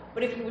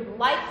But if you would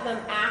like them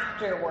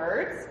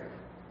afterwards,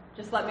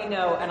 just let me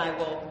know and I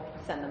will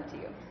send them to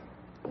you,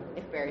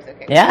 if Barry's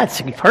okay. Yeah,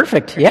 it's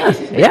perfect. Yeah,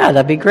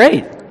 that'd be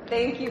great.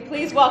 Thank you.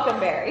 Please welcome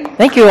Barry.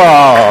 Thank you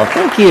all.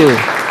 Thank you.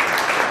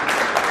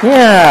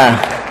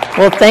 Yeah.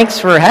 Well, thanks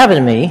for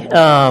having me.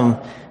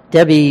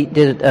 Debbie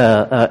did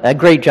a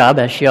great job,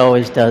 as she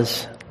always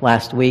does,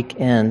 last week,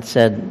 and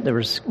said there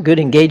was good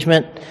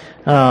engagement.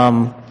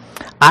 I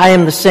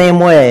am the same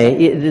way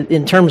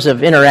in terms of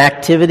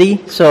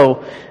interactivity.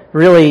 So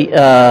really,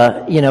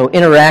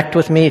 interact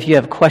with me. If you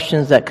have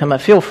questions that come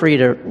up, feel free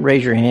to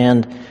raise your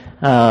hand.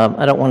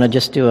 I don't want to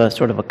just do a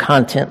sort of a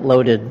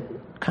content-loaded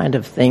kind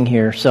of thing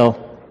here.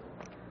 So,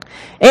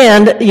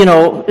 and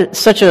it's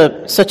such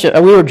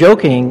a. We were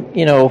joking.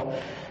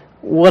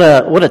 What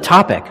a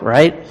topic,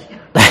 right?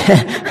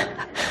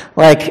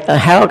 Like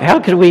how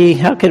could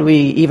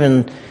we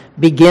even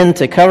begin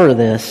to cover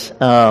this?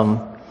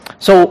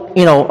 So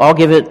I'll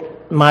give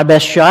it my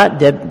best shot.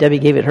 Debbie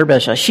gave it her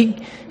best shot.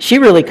 She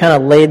really kind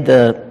of laid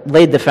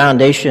the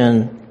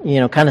foundation.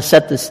 Kind of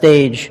set the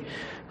stage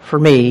for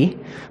me.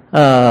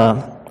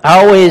 I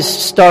always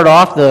start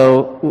off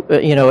though,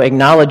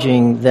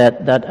 acknowledging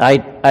that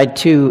I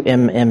too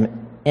am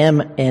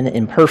an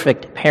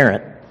imperfect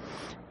parent,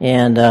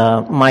 and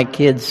my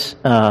kids.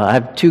 I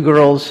have two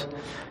girls,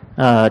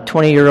 a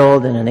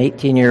 20-year-old and an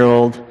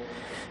 18-year-old.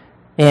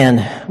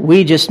 And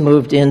we just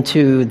moved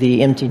into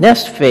the empty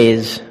nest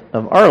phase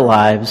of our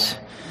lives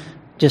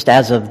just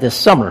as of this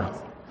summer.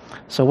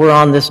 So we're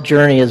on this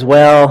journey as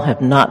well,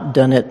 have not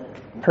done it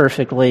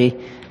perfectly.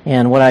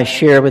 And what I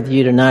share with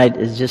you tonight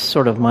is just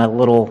sort of my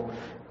little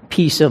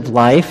piece of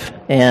life.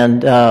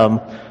 And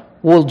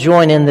we'll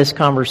join in this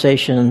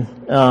conversation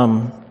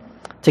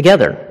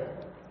together.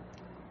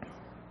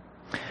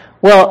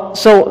 Well,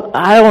 so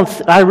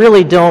I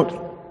really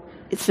don't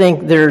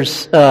think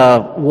there's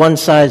one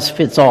size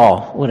fits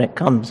all when it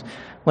comes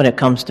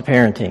to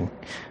parenting.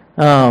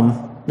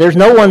 There's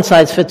no one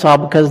size fits all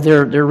because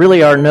there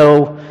really are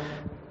no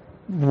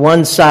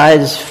one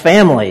size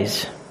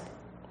families,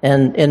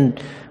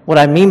 and what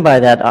I mean by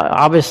that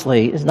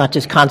obviously is not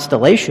just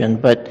constellation,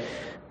 but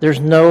there's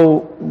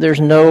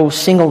no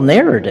single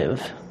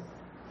narrative.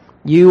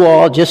 You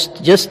all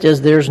just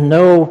as there's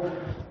no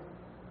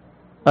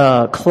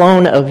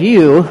clone of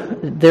you,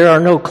 there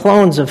are no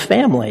clones of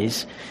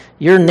families.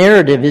 Your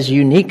narrative is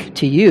unique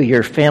to you.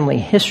 Your family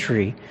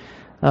history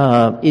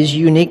is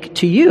unique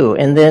to you.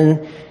 And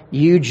then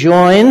you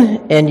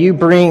join and you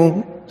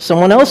bring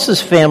someone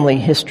else's family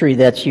history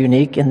that's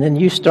unique, and then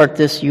you start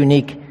this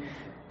unique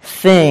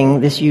thing,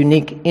 this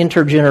unique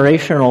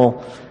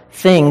intergenerational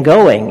thing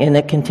going, and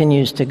it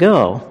continues to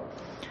go.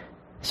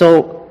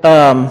 So,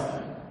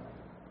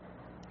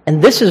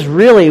 and this is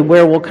really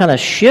where we'll kind of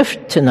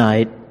shift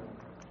tonight.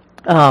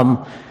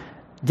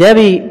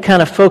 Debbie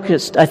kind of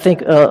focused, I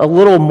think, a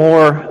little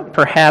more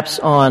perhaps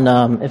on,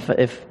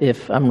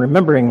 if I'm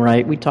remembering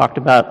right, we talked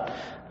about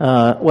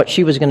what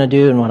she was going to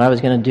do and what I was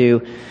going to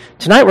do.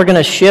 Tonight we're going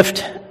to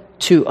shift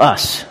to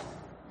us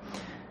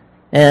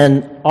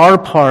and our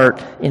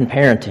part in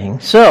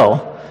parenting.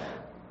 So,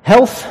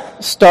 health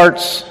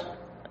starts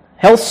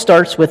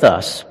with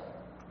us.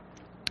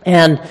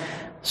 And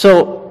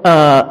so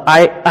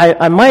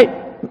I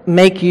might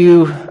make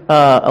you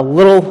a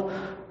little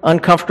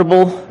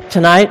uncomfortable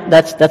tonight.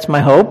 That's my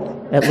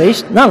hope, at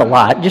least. Not a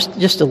lot,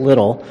 just a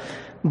little.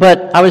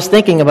 But I was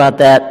thinking about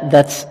that.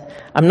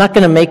 I'm not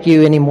going to make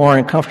you any more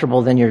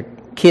uncomfortable than your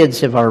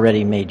kids have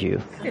already made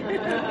you.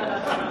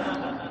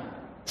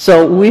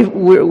 So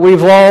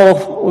we're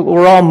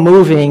all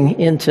moving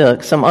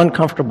into some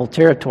uncomfortable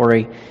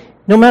territory,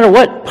 no matter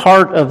what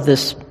part of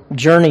this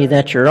journey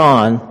that you're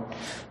on.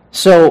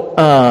 So,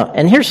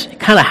 and here's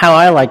kind of how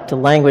I like to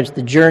language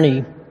the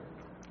journey.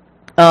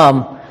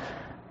 How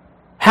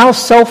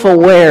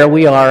self-aware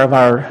we are of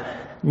our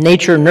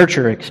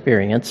nature-nurture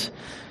experience.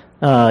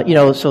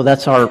 So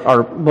that's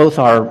our both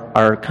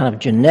our kind of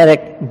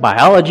genetic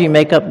biology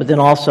makeup, but then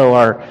also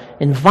our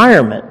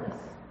environment.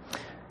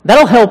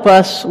 That'll help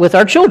us with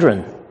our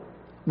children.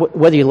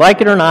 Whether you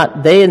like it or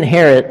not, they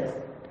inherit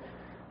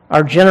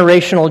our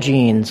generational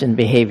genes and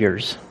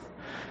behaviors.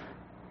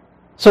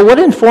 So what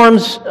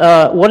informs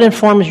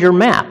your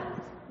map?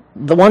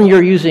 The one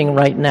you're using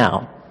right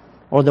now,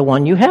 or the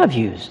one you have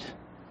used?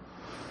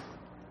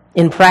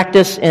 In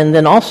practice, and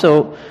then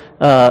also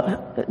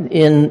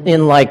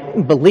in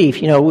like belief,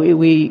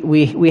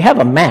 we have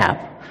a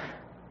map,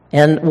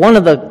 and one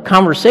of the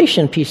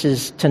conversation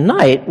pieces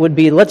tonight would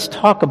be let's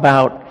talk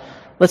about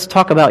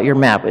your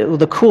map.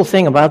 The cool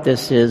thing about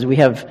this is we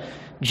have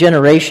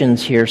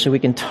generations here, so we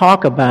can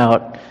talk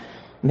about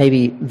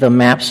maybe the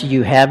maps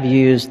you have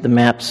used, the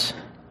maps,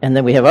 and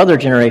then we have other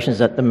generations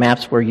that the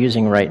maps we're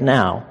using right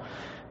now,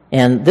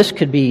 and this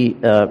could be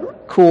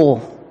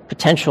cool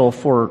potential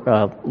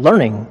for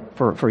learning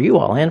for you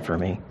all and for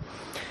me.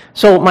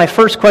 So my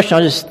first question,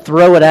 I'll just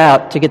throw it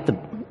out to get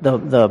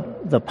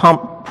the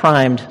pump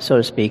primed, so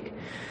to speak.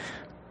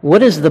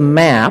 What is the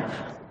map?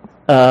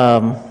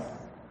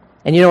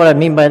 And you know what I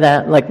mean by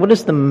that? Like, what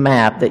is the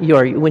map that you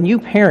are, when you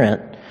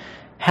parent,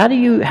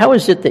 how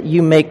is it that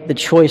you make the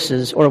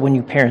choices, or when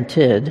you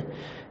parented,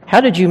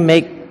 how did you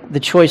make the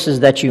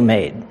choices that you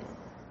made?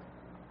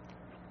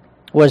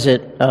 Was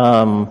it,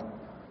 well,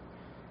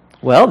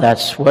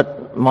 that's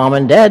what mom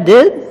and dad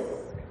did?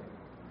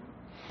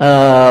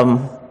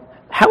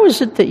 How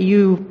is it that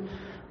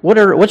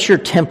what's your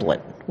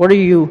template? What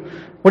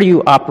are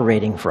you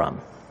operating from?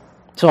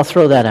 So I'll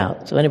throw that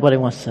out. So anybody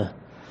wants to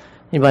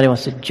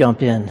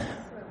jump in?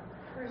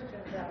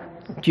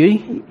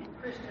 Judy?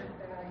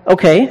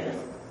 Okay.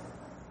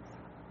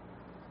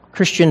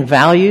 Christian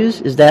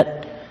values, is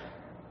that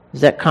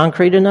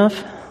concrete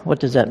enough? What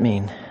does that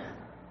mean?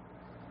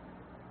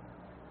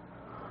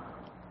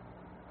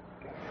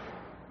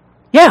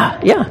 Yeah.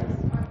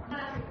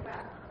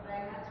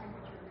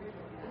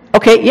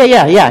 Okay,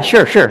 yeah,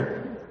 sure.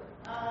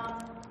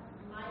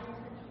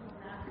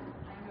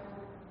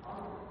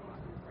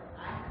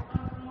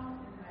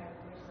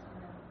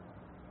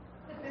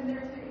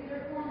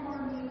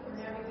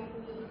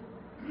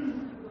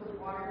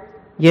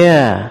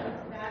 Yeah.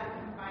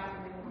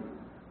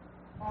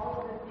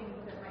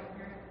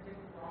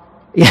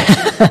 Yeah.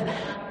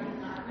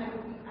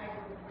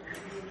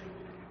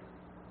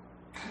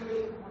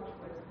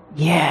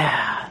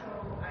 Yeah.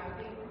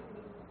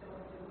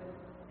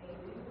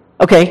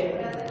 Okay.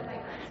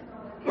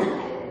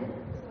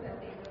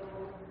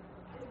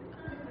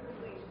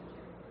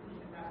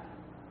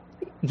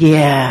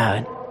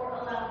 Yeah.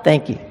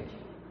 Thank you.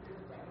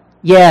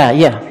 Yeah.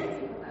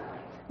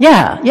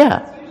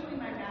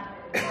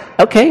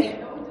 Okay.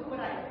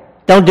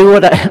 Don't do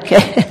what I.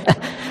 Okay.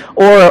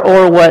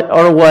 or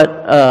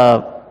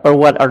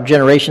what our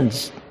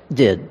generations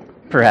did,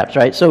 perhaps,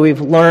 right? So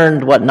we've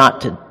learned what not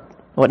to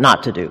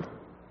do. Is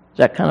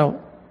that kind of?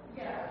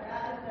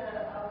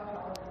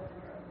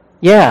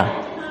 Yeah.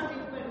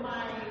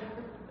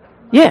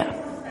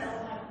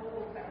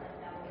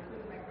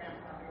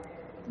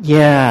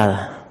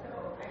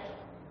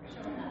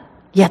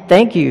 Yeah,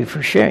 thank you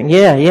for sharing.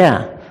 Yeah. And to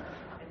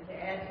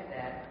add to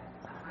that,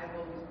 I've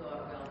always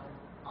thought, well,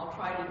 I'll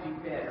try to do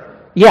better.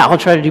 Yeah, I'll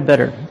try to do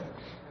better. And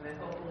then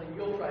hopefully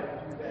you'll try to do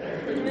better.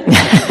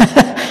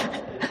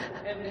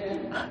 And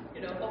then,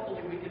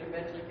 hopefully we can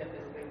eventually get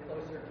this thing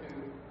closer to,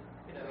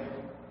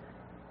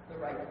 the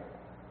right,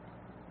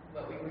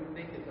 what we would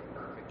think is a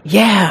perfect.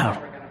 Yeah.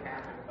 It's never going to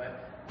happen,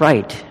 but.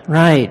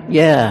 Right,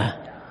 yeah.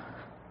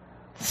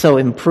 So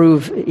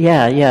improve,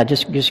 yeah,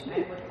 just. And what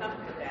comes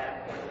to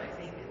that, of course, I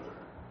think is,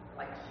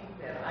 like she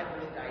said, I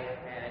wish I had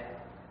had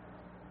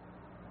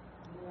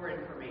more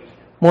information.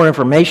 More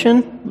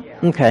information? Yeah.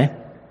 Okay.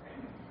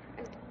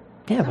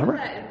 Yeah, Some of Barbara.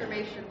 that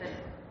information that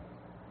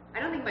I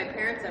don't think my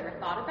parents ever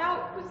thought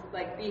about was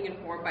like being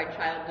informed by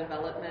child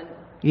development.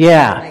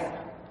 Yeah.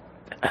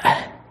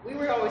 Like, we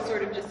were always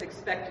sort of just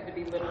expected to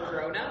be little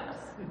grown-ups.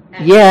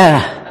 And,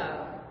 Yeah.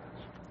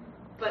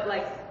 But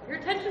like, your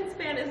attention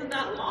span isn't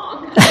that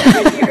long.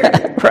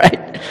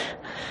 Right.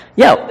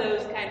 Yeah.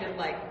 Those kind of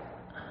like,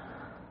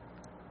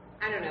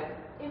 I don't know,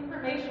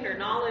 information or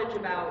knowledge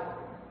about,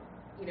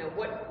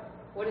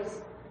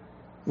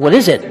 What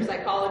is it? or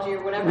psychology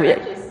or whatever Yeah.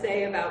 actually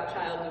say about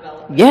child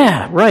development.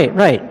 Yeah, right.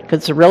 Because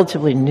it's a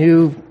relatively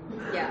new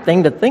Yeah.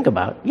 thing to think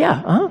about. Yeah, Yeah,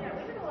 we did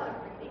a lot of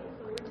reading,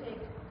 so we would take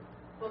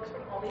books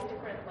from all these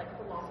different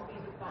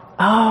philosophies and thoughts.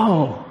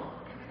 Oh,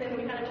 Then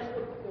we kind of just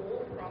would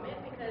pull from it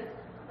because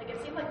it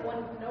seemed like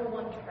no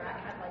one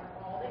track had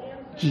all the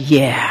answers.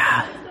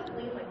 yeah. We still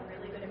gleaned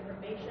really good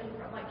information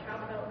from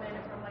child development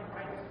and from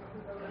writers who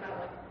wrote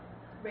about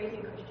raising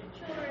Christian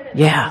children and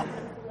Yeah. pull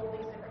all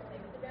these different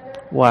things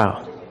together. Wow.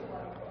 Just use a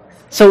lot of books.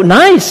 So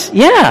nice.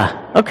 Yeah.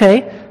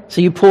 Okay.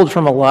 So you pulled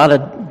from a lot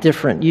of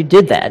different. You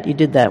did that work. I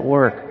realized we had no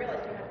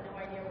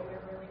idea what we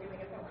were really doing.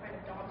 It felt kind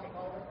of daunting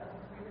all of a sudden.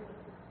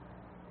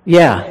 We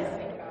Yeah. didn't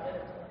think about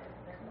it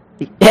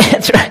until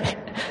That's right.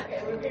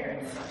 okay, we're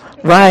parents.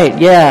 Right.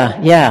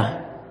 Yeah.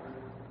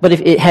 But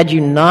had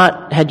you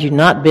not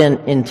been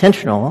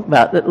intentional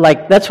about,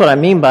 that's what I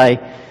mean by,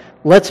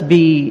 let's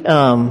be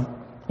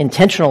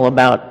intentional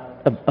about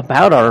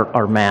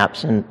our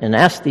maps and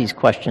ask these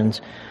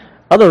questions.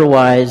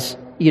 Otherwise,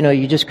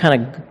 you just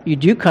kind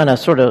of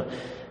sort of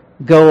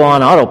go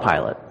on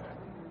autopilot.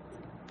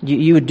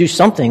 You would do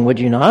something, would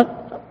you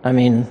not? I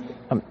mean,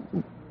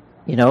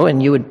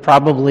 and you would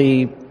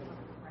probably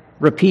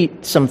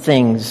repeat some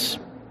things,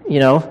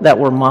 that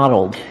were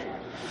modeled.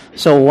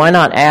 So why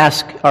not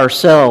ask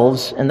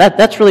ourselves, and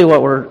that's really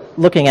what we're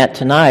looking at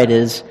tonight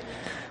is,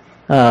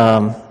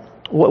 what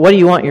do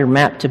you want your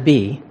map to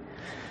be?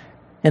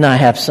 And I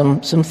have some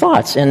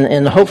thoughts,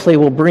 and hopefully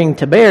we'll bring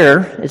to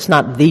bear, it's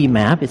not the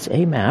map, it's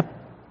a map,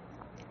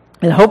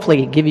 and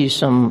hopefully give you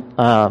some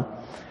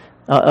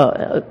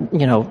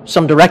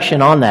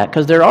direction on that,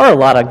 because there are a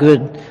lot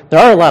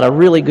of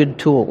really good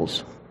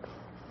tools.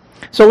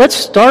 So let's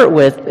start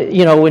with,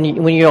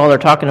 when you all are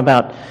talking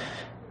about,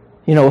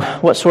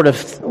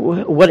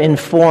 what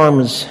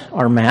informs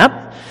our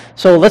map.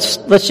 So let's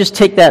just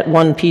take that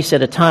one piece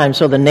at a time.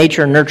 So the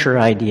nature-nurture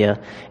idea,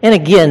 and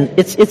again,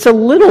 it's a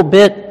little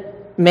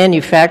bit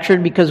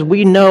manufactured because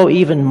we know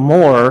even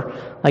more,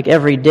 like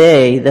every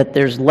day, that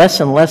there's less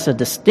and less a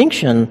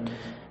distinction,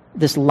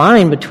 this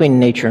line between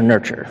nature and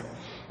nurture.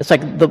 It's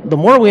like the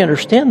more we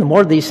understand, the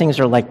more these things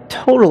are like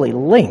totally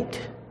linked.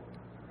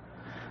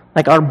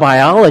 Like our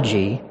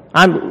biology,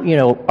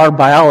 our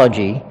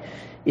biology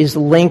is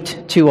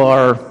linked to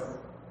our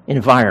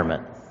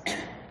environment.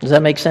 Does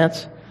that make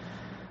sense?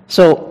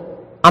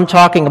 So I'm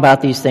talking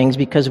about these things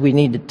because we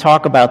need to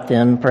talk about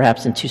them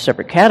perhaps in two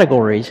separate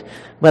categories,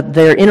 but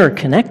they're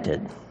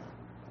interconnected.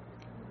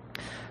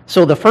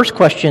 So the first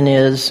question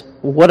is,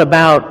 what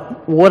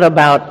about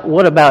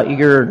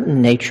your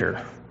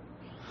nature?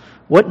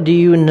 What do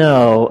you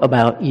know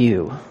about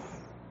you?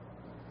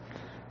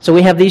 So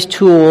we have these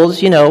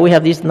tools, we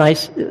have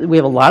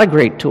a lot of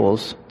great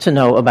tools to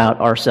know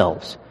about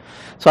ourselves.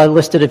 So I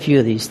listed a few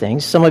of these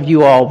things. Some of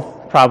you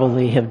all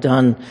probably have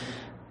done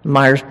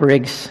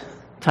Myers-Briggs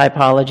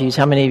typologies.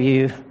 How many of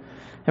you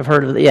have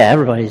heard of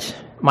everybody's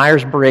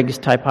Myers-Briggs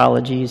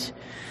typologies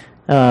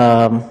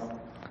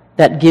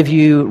that give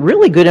you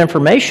really good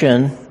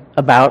information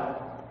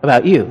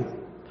about you.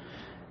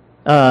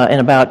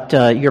 And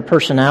about your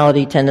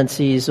personality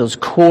tendencies, those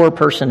core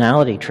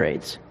personality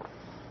traits.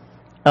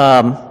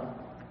 And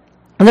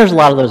there's a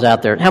lot of those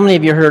out there. How many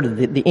of you heard of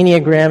the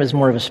Enneagram is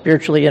more of a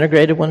spiritually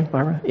integrated one,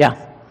 Barbara?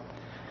 Yeah.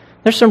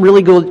 There's some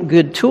really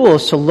good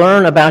tools to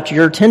learn about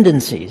your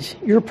tendencies,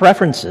 your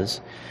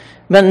preferences.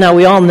 But now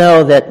we all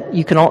know that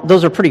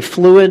those are pretty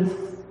fluid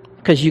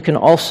because you can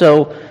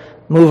also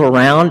move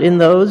around in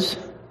those.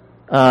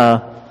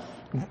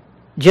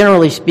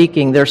 Generally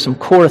speaking, there's some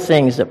core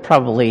things that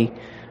probably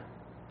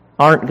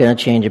aren't going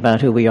to change about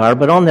who we are,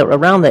 but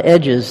around the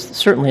edges,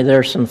 certainly there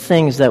are some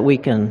things that we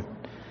can,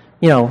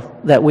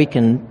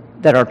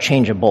 that are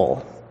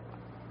changeable.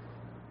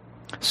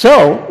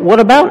 So what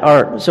about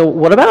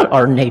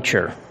our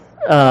nature?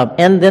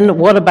 And then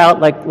what about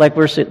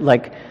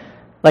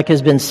like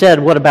has been said?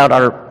 What about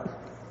our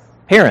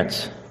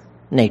parents'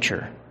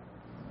 nature?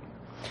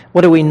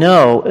 What do we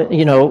know?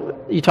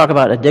 You talk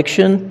about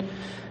addiction.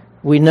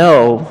 We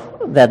know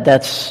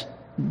that's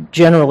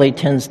generally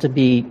tends to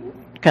be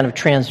kind of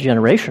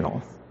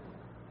transgenerational,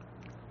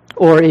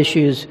 or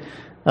issues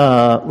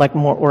like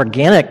more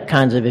organic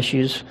kinds of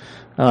issues,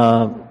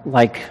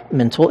 like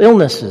mental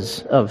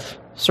illnesses of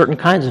certain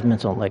kinds of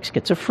mental, like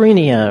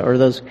schizophrenia or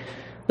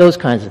those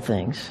kinds of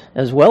things,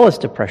 as well as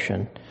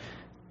depression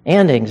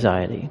and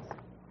anxiety.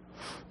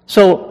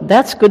 So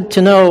that's good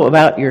to know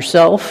about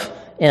yourself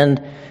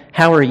and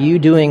how are you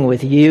doing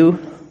with you.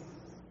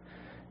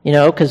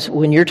 Because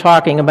when you're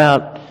talking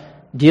about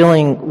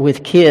dealing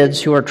with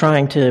kids who are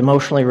trying to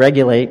emotionally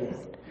regulate,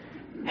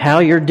 how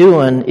you're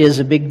doing is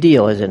a big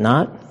deal, is it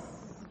not?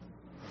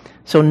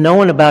 So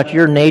knowing about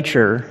your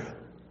nature,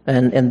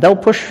 and they'll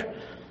push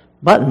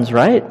buttons,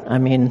 right? I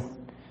mean,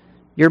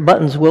 your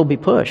buttons will be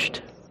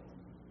pushed.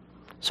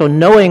 So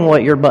knowing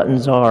what your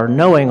buttons are,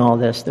 knowing all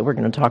this that we're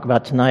going to talk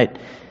about tonight,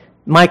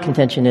 my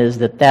contention is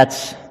that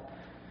that's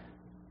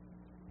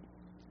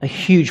a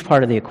huge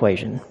part of the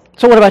equation.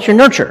 So what about your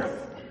nurture?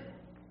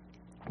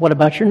 What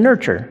about your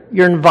nurture,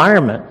 your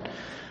environment?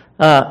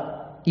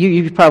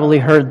 You've probably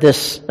heard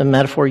this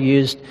metaphor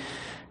used,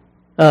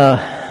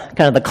 kind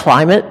of the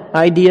climate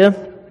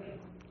idea.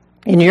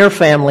 In your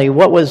family,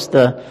 what was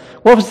the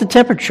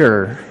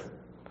temperature?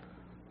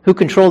 Who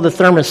controlled the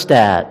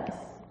thermostat?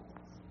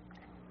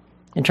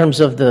 In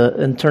terms of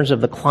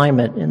the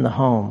climate in the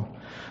home,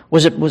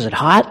 was it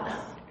hot,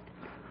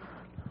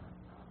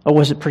 or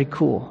was it pretty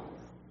cool?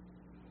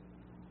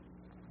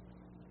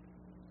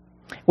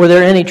 Were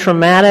there any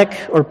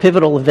traumatic or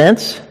pivotal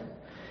events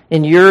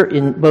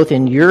in both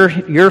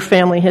your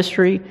family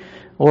history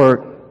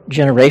or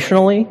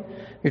generationally?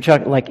 You're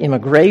talking like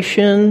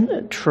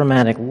immigration,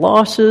 traumatic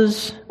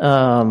losses,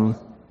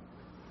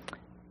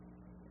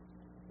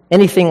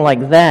 anything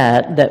like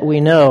that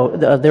we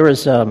know. There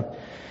was,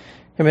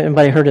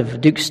 anybody heard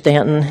of Duke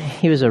Stanton?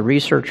 He was a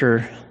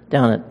researcher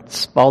down at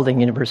Spalding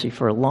University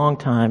for a long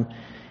time.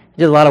 He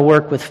did a lot of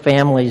work with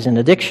families and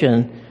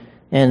addiction.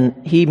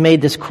 And he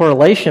made this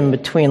correlation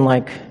between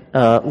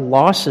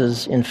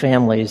losses in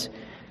families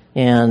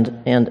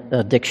and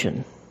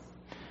addiction.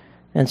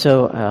 And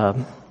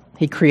so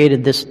he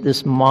created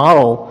this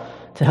model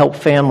to help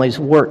families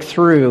work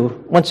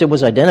through, once it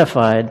was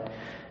identified,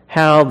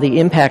 how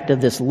the impact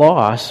of this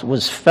loss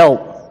was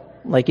felt.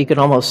 Like you could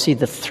almost see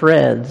the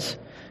threads,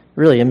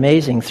 really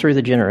amazing, through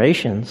the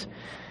generations.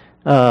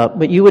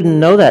 But you wouldn't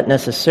know that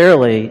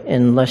necessarily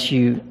unless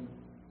you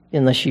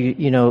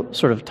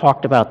sort of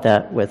talked about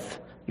that with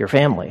your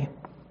family.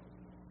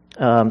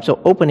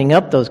 So opening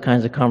up those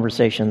kinds of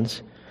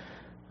conversations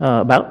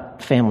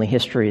about family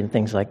history and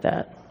things like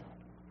that.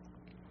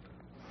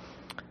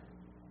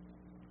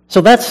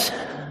 So that's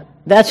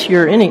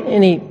your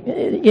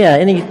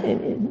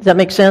does that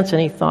make sense?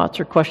 Any thoughts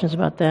or questions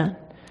about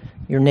that?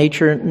 Your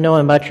nature,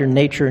 knowing about your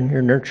nature and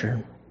your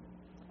nurture.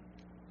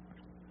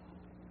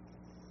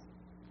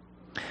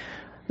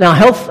 Now,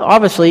 health,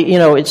 obviously,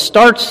 it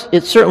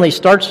certainly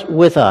starts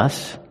with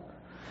us,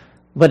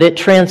 but it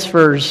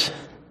transfers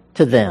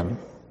to them.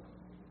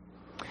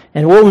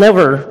 And we'll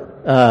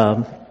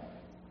never,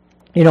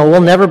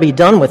 we'll never be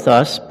done with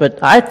us,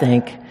 but I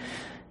think,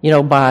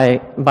 by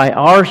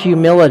our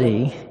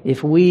humility,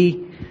 if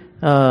we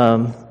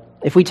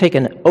take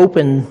an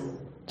open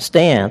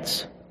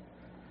stance,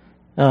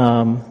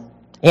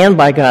 and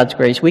by God's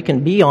grace, we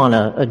can be on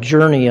a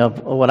journey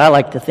of what I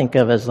like to think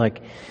of as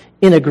like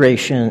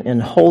integration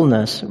and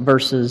wholeness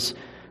versus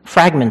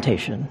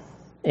fragmentation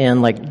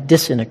and like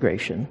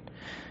disintegration.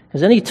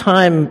 Because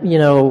anytime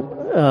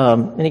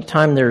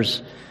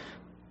there's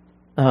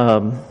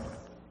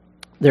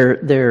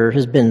there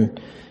has been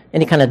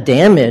any kind of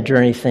damage or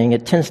anything,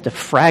 it tends to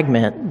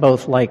fragment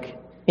both like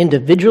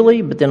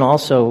individually, but then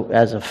also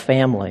as a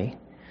family.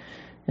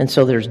 And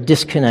so there's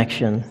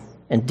disconnection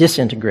and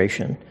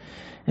disintegration.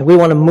 And we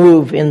want to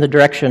move in the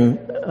direction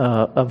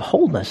of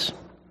wholeness.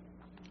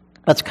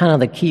 That's kind of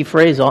the key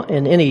phrase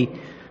in any,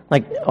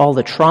 like all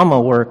the trauma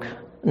work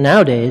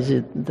nowadays.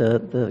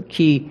 The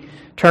key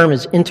term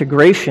is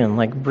integration,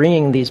 like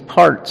bringing these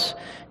parts.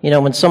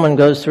 When someone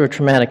goes through a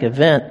traumatic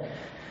event,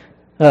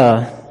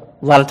 a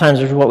lot of times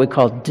there's what we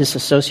call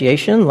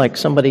disassociation, like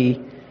somebody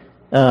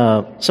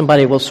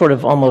will sort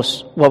of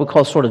almost what we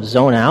call sort of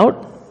zone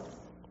out,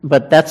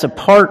 but that's a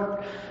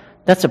part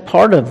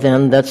of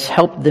them that's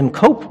helped them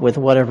cope with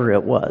whatever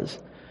it was.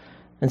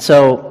 And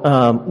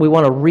so we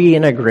want to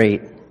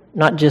reintegrate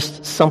not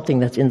just something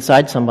that's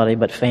inside somebody,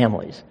 but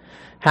families.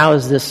 How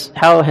has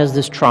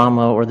this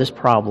trauma or this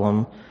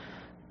problem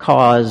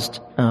caused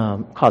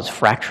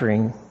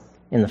fracturing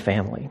in the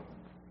family?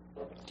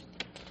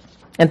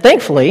 And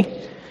thankfully,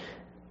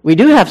 we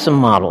do have some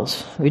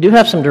models. We do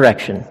have some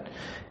direction.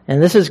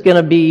 And this is going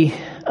to be,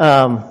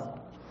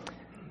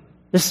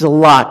 this is a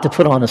lot to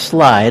put on a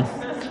slide.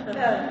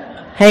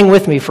 Hang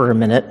with me for a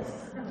minute.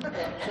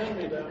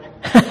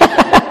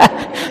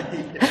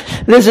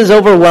 This is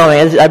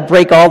overwhelming. I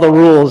break all the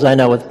rules, I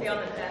know,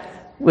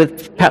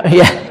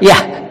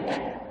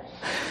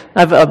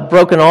 I've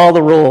broken all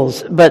the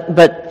rules, but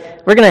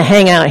we're going to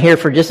hang out here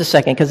for just a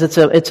second because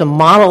it's a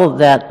model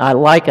that I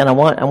like, and I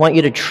want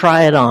you to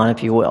try it on,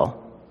 if you will.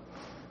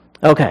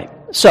 Okay,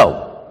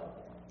 so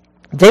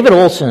David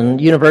Olson,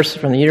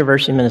 from the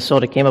University of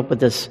Minnesota, came up with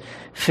this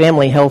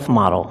family health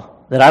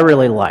model that I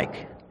really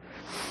like,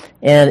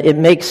 and it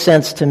makes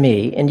sense to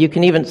me. And you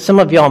can even, some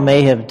of y'all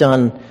may have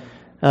done,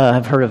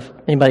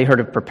 anybody heard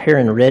of Prepare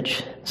and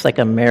Enrich? It's like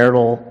a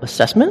marital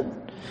assessment.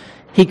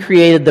 He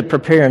created the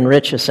Prepare and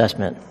Enrich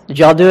assessment. Did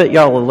y'all do it?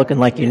 Y'all were looking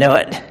like you know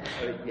it.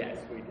 Yes,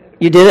 we did.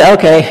 You did it?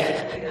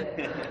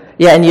 Okay.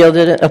 Yeah, and you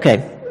did it?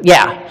 Okay.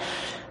 Yeah.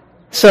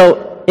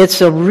 So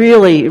it's a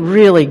really,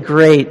 really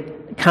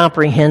great,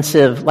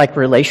 comprehensive, like,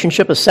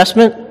 relationship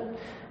assessment,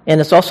 and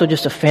it's also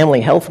just a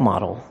family health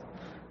model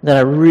that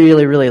I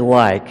really, really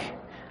like.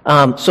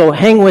 So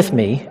hang with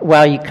me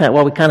while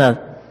we kind of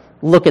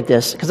look at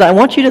this, because I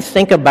want you to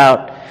think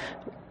about,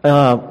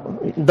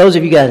 those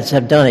of you guys that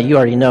have done it, you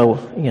already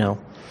know,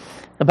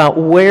 about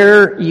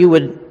where you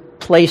would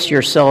place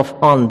yourself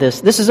on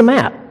this. This is a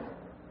map.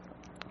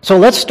 So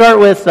let's start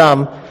with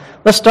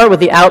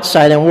the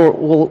outside, and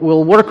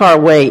we'll work our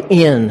way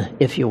in,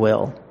 if you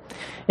will.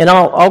 And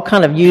I'll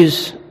kind of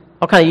use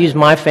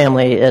my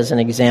family as an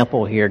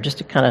example here, just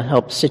to kind of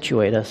help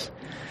situate us.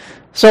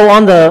 So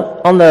on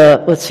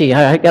the let's see,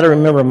 I got to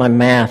remember my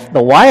math.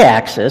 The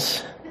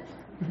y-axis,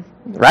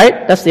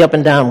 right? That's the up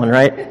and down one,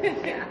 right?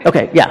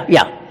 Okay,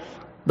 yeah.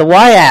 The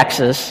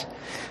y-axis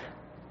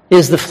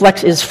is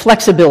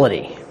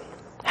flexibility.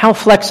 How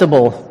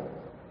flexible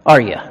are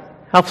you?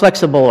 How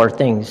flexible are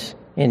things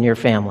in your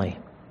family?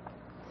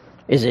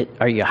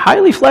 Are you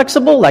highly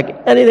flexible,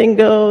 like anything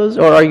goes,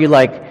 or are you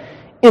like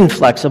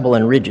inflexible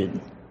and rigid,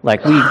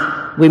 like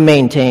we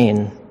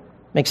maintain?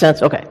 Make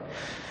sense? Okay.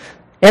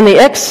 And the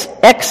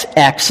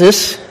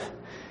x-axis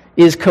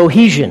is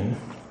cohesion.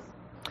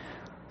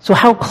 So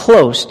how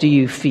close do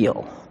you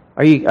feel?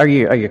 Are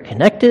you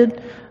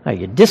connected? Are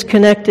you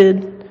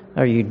disconnected?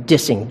 Are you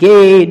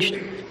disengaged?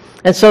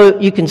 And so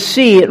you can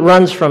see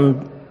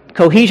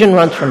cohesion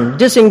runs from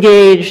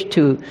disengaged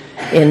to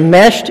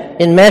enmeshed,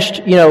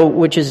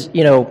 which is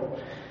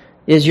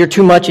you're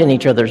too much in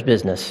each other's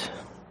business.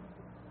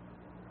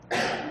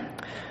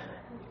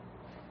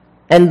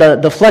 And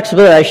the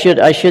flexibility,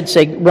 I should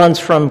say, runs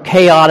from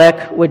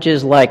chaotic, which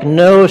is like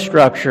no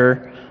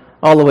structure,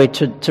 all the way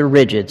to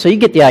rigid. So you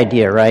get the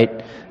idea,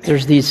 right?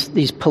 There's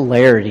these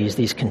polarities,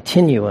 these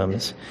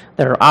continuums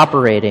that are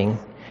operating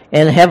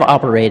and have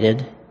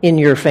operated in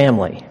your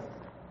family.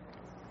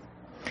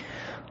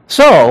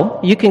 So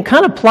you can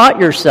kind of plot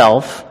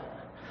yourself,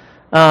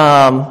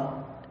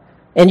 and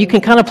you can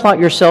kind of plot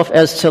yourself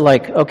as to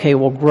like, okay,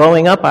 well,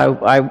 growing up,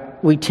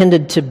 we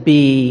tended to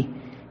be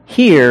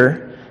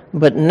here.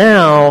 But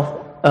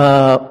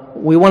now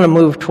we want to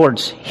move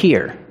towards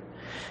here.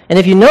 And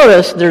if you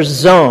notice, there's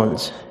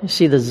zones. You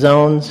see the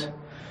zones?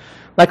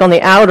 Like on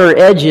the outer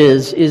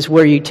edges is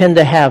where you tend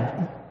to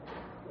have,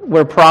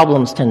 where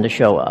problems tend to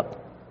show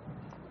up.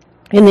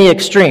 In the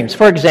extremes,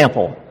 for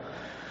example,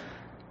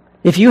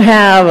 if you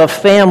have a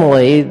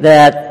family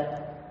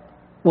that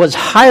was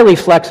highly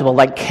flexible,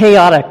 like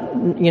chaotic,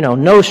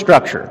 no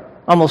structure,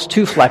 almost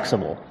too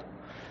flexible.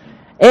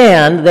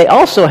 And they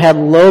also had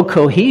low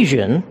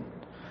cohesion,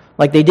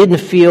 like they didn't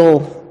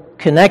feel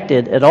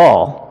connected at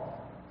all.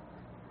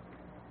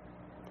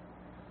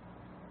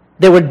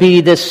 There would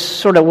be this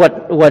sort of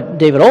what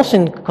David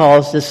Olson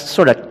calls this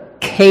sort of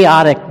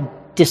chaotic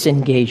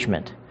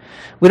disengagement.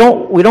 We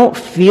don't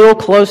feel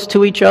close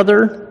to each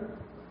other,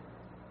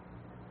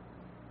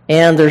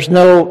 and there's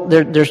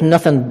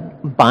nothing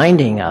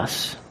binding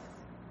us.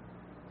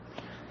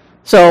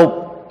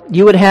 So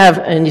you would have,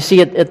 and you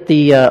see it at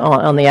the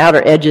on the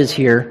outer edges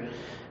here,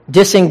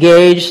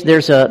 disengaged.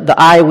 There's the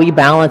I-we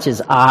balance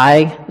is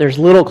I. There's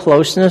little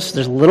closeness.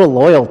 There's little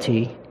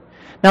loyalty.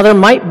 Now there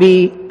might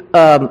be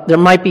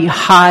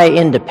high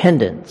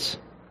independence.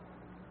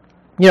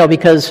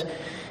 Because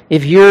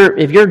if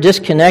you're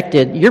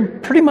disconnected, you're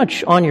pretty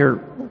much on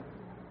your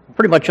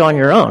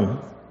own,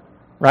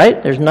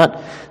 right? There's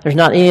not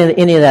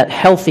any of that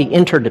healthy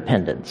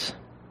interdependence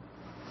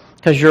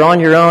because you're on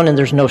your own and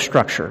there's no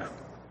structure.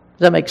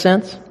 Does that make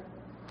sense?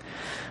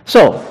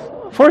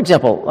 So, for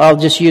example, I'll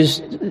just use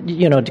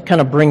to kind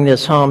of bring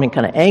this home and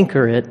kind of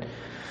anchor it.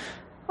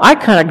 I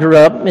kind of grew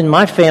up in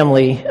my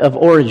family of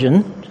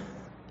origin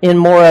in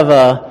more of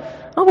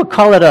I would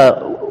call it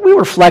we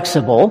were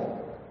flexible.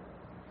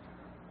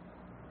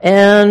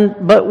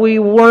 But we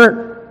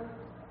weren't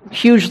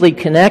hugely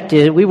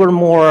connected. We were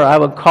more, I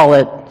would call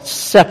it,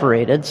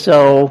 separated.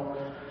 So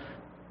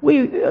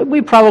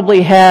we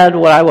probably had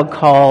what I would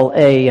call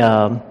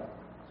a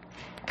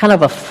kind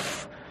of a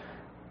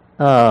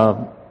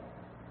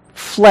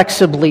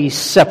flexibly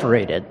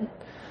separated.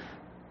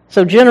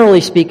 So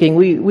generally speaking,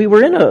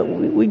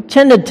 we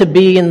tended to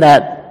be in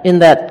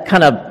that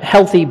kind of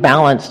healthy,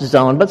 balanced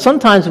zone. But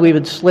sometimes we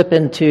would slip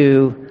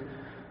into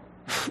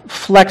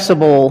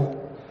flexible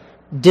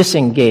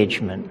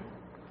disengagement,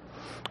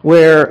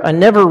 where I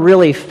never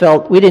really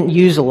felt, we didn't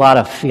use a lot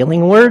of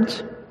feeling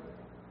words.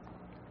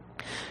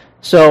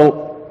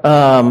 So,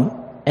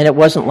 and it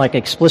wasn't like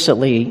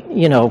explicitly,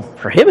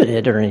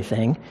 prohibited or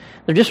anything.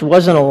 There just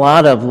wasn't a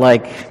lot of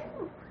like,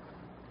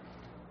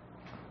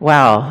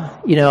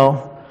 wow,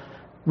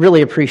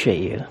 really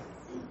appreciate you.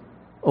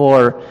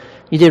 Or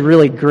you did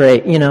really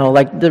great,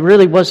 there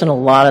really wasn't a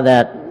lot of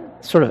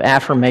that sort of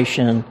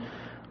affirmation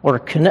or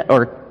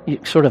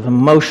sort of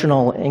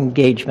emotional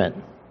engagement.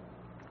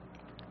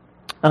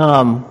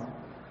 Now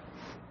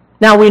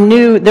we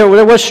knew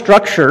there was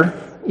structure.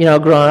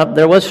 Growing up,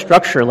 there was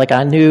structure. Like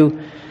I knew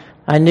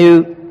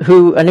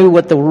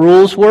what the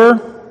rules were,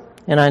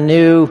 and I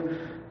knew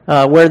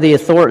where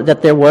that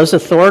there was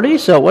authority.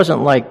 So it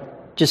wasn't like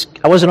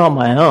I wasn't on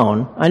my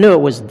own. I knew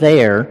it was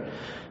there,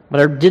 but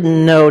I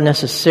didn't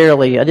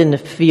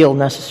feel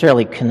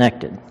necessarily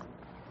connected.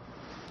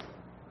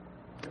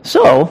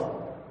 So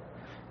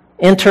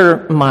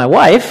enter my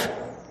wife.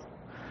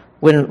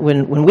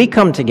 When we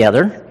come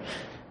together,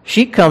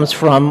 she came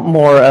from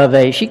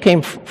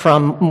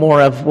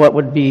more of what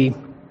would be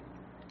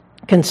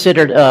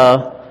considered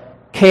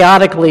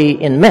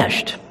chaotically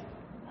enmeshed.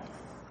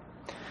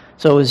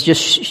 So it was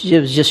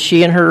just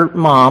she and her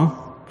mom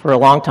for a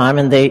long time,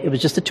 and it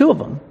was just the two of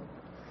them.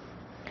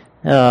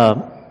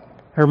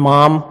 Her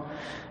mom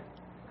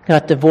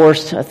got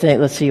divorced. I think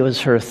it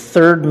was her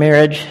third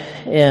marriage,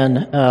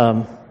 and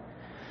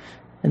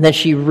then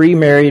she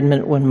remarried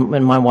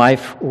when my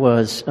wife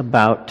was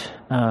about,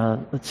 I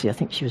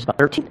think she was about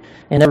 13,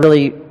 and never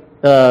really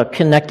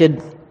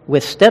connected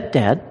with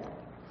stepdad.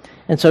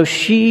 And so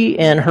she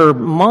and her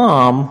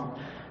mom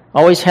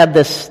always had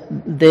this,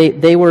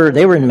 they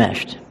were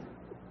enmeshed.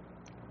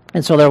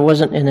 And so there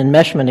wasn't an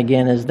enmeshment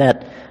again, is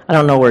that I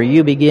don't know where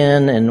you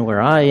begin and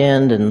where I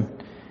end, and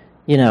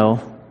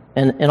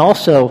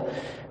also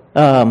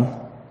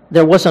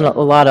there wasn't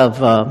a lot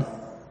of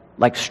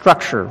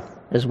structure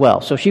as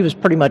well. So she was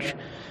pretty much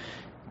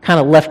kind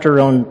of left to her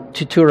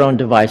own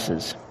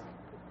devices.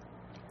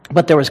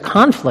 But there was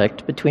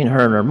conflict between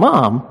her and her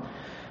mom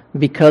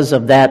because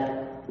of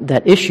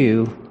that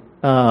issue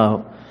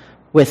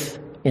with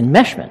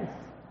enmeshment.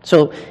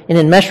 So in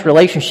enmeshed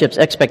relationships,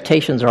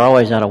 expectations are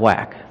always out of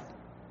whack.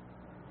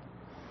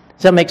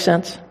 Does that make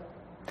sense?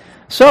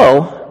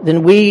 So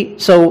then we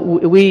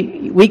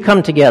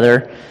come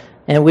together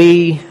and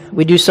we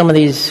do some of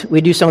these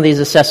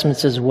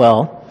assessments as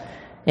well.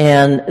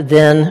 And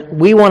then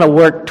we want to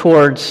work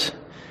towards,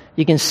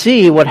 you can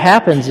see what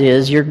happens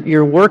is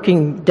you're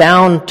working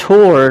down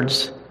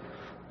towards,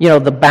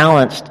 the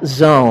balanced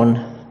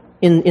zone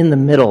in the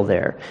middle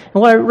there.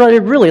 And what I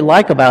really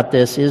like about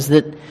this is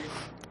that,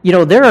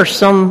 there are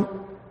some,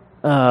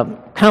 kind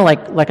of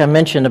like I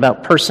mentioned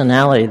about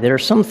personality, there are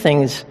some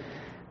things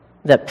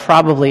that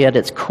probably at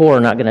its core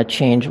are not going to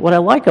change. What I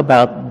like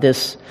about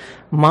this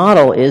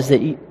model is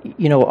that,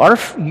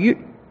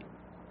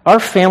 our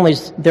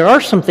families, there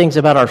are some things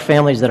about our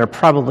families that are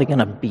probably going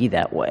to be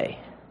that way.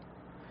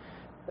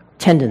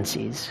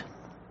 Tendencies.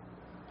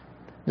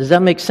 Does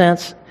that make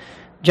sense?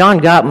 John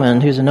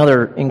Gottman, who's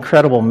another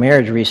incredible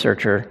marriage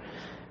researcher,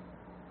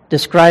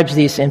 describes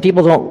these, and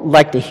people don't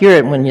like to hear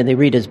it when they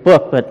read his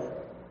book,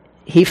 but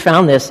he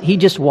found this. He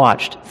just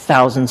watched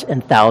thousands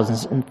and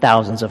thousands and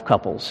thousands of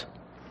couples.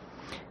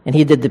 And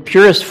he did the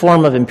purest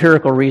form of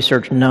empirical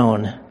research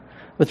known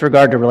with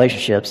regard to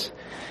relationships.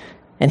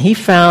 And he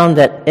found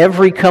that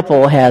every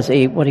couple has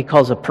what he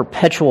calls a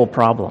perpetual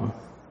problem,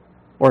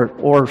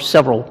 or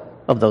several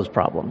of those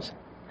problems.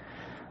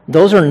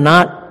 Those are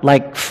not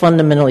like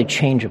fundamentally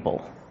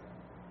changeable.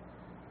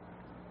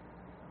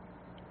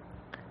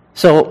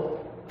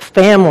 So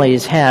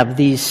families have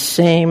these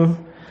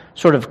same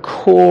sort of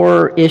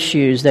core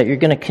issues that you're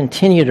going to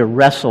continue to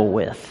wrestle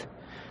with.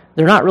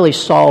 They're not really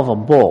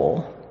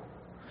solvable.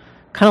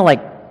 Kind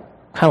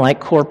of like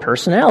core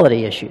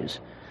personality issues.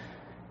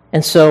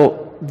 And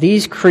so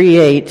these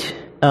create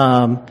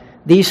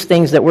these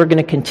things that we're going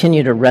to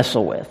continue to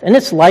wrestle with. And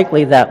it's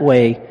likely that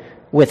way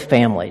with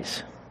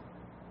families.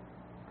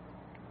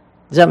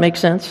 Does that make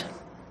sense?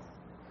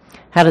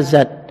 How does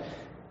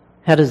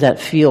that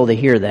feel to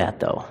hear that,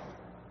 though?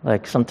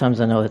 Like,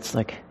 sometimes I know it's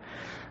like,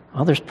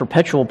 oh, there's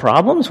perpetual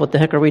problems? What the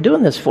heck are we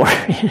doing this for?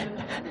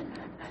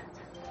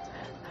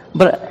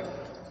 But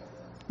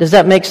does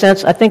that make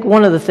sense? I think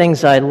one of the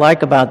things I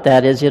like about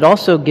that is it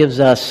also gives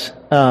us,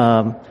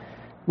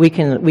 we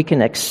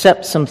can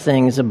accept some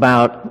things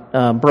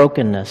about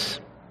brokenness,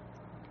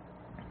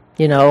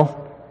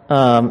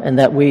 and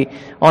that we,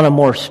 on a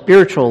more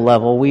spiritual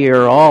level, we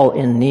are all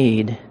in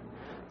need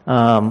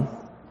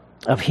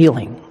of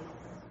healing.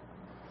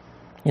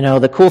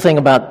 The cool thing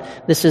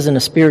about this isn't a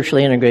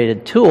spiritually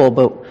integrated tool,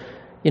 but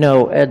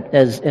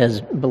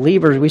as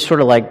believers, we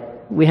sort of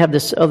we have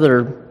this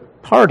other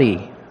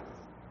party.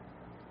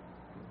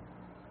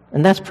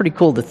 And that's pretty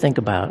cool to think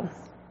about.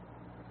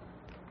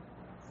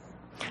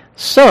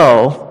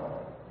 So,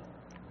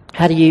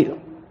 what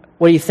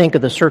do you think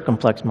of the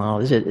circumplex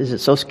model? Is it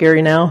so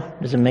scary now?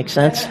 Does it make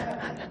sense?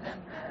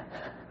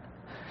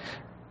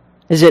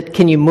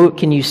 Can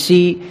you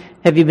see,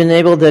 have you been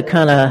able to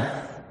kind of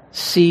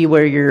see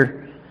where you're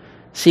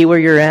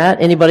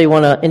at? Anybody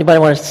want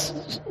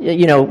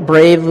to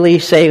bravely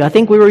say, I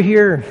think we were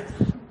here?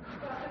 Well,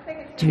 I think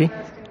it's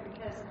interesting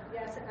because,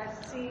 yes, I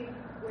see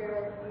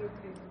where you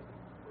could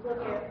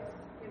look at,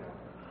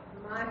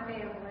 my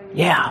family,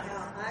 Yeah. and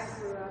how I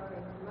grew up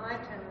and my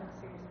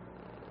tendencies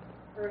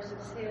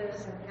versus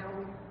his and how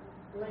we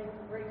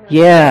bring them.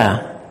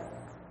 Yeah.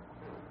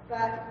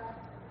 But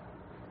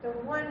the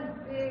one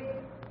big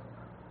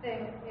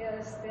thing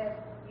is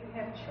that you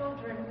have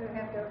children who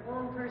have their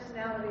own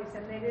personalities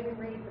and they didn't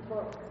read the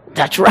book.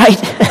 That's right.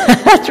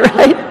 That's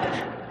right.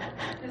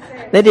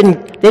 They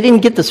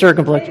didn't get the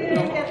circumplex. They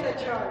didn't get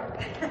the chart.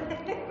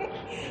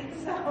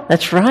 So,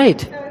 That's right.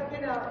 So,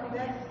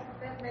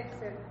 that makes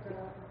it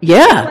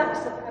Yeah.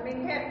 flexible. I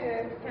mean, you have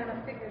to kind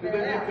of figure Do that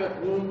they out. make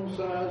that womb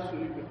size so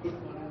you can put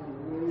one in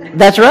the womb?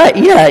 That's right.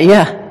 Yeah.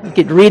 You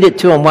could read it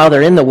to them while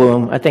they're in the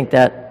womb. I think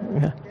that.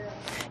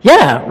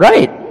 Yeah.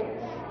 Right.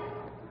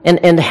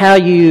 And how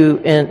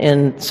you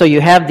and so you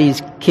have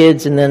these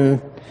kids and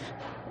then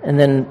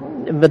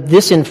but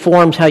this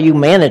informs how you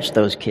manage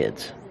those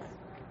kids.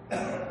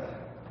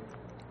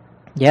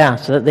 Yeah.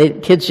 So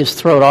kids just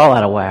throw it all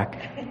out of whack.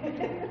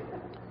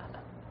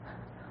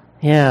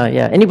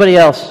 Yeah. Anybody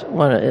else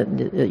want to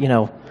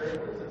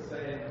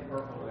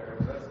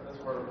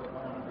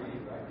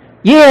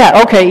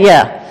Yeah. Okay.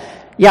 Yeah.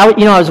 I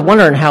was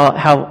wondering how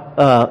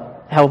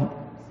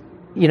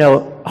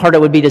hard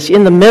it would be to see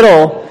in the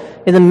middle.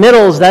 In the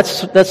middles,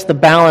 that's the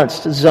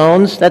balanced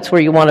zones. That's where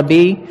you want to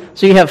be.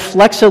 So you have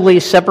flexibly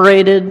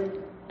separated,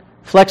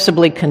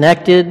 flexibly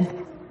connected,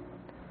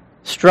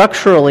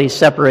 structurally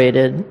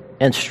separated,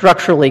 and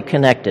structurally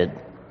connected.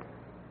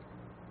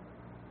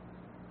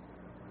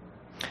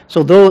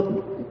 So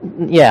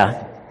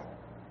yeah.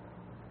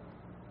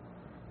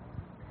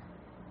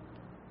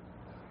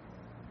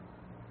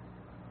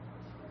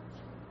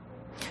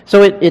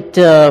 So it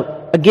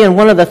again,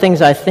 one of the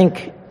things I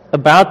think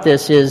about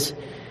this is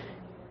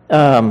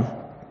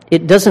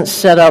it doesn't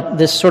set up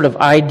this sort of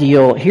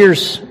ideal.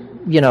 Here's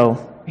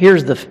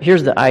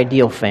the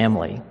ideal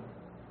family.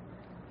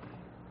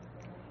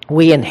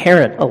 We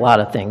inherit a lot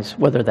of things,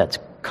 whether that's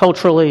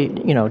culturally,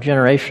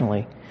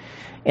 generationally,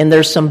 and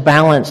there's some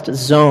balanced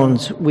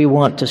zones we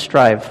want to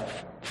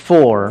strive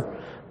for,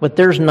 but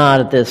there's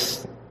not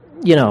this,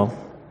 there's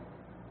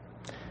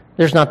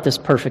not this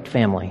perfect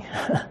family.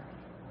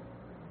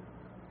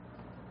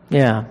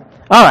 Yeah.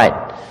 All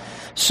right.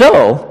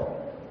 So,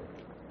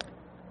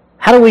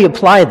 how do we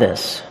apply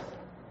this?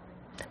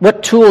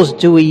 What tools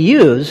do we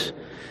use,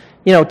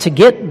 to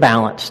get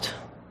balanced?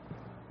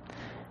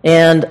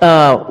 And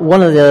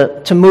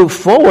to move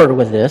forward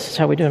with this,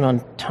 how are we doing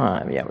on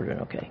time? Yeah, we're doing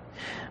okay.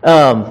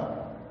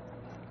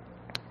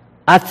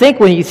 I think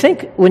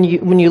when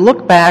you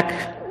look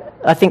back,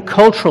 I think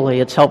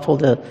culturally it's helpful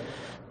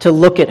to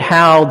look at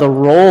how the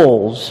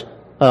roles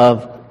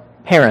of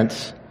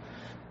parents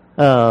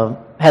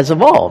has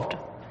evolved.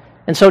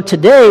 And so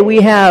today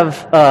we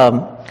have,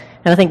 and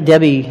I think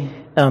Debbie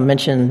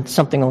mentioned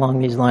something along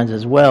these lines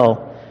as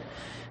well.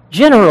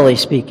 Generally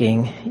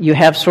speaking, you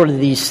have sort of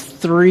these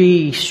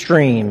three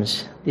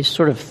streams, these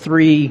sort of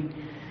three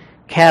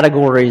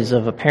categories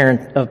of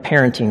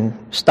parenting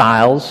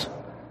styles,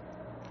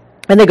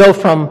 and they go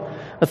from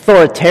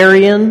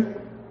authoritarian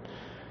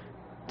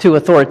to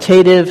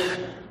authoritative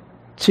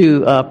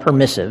to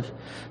permissive.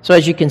 So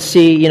as you can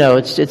see,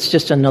 it's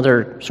just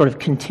another sort of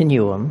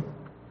continuum.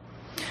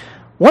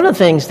 One of the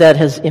things that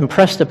has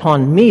impressed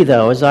upon me,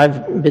 though, as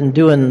I've been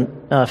doing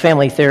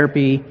family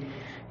therapy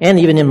and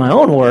even in my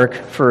own work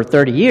for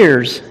 30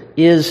 years,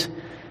 is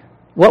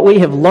what we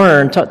have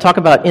learned. Talk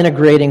about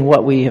integrating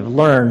what we have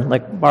learned,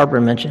 like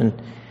Barbara mentioned,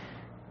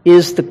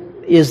 is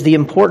the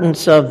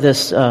importance of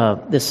this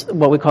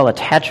what we call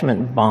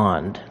attachment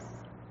bond.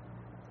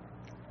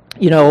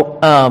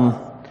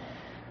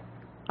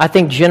 I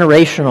think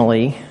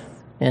generationally,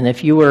 and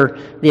if you were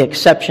the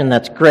exception,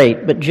 that's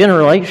great, but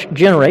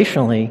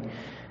generationally,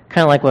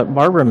 kind of like what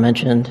Barbara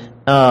mentioned,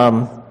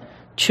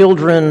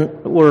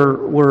 children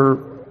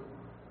were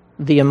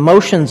the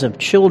emotions of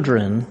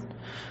children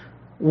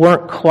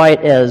weren't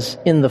quite as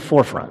in the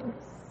forefront.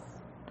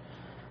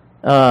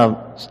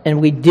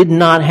 And we did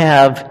not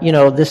have,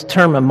 this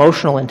term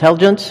emotional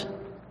intelligence.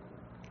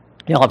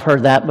 Y'all have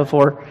heard that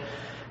before.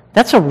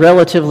 That's a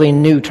relatively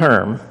new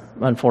term,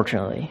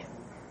 unfortunately.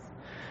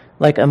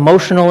 Like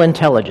emotional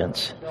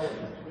intelligence.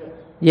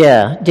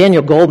 Yeah,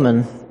 Daniel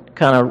Goldman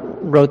kind of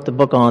wrote the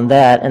book on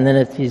that, and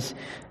then he's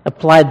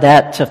applied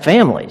that to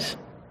families.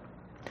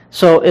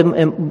 So,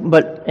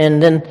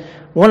 and then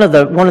one of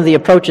the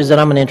approaches that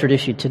I'm going to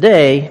introduce you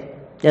today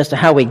as to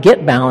how we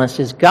get balance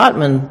is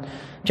John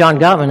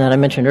Gottman, that I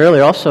mentioned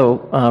earlier,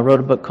 also wrote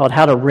a book called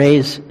How to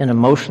Raise an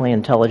Emotionally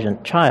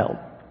Intelligent Child.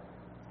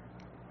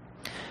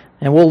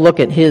 And we'll look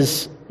at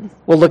his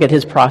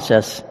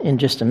process in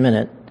just a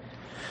minute.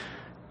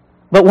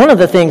 But one of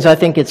the things I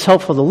think it's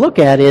helpful to look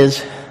at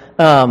is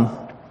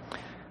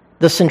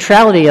the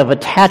centrality of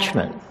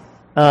attachment.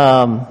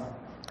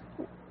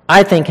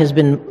 I think has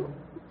been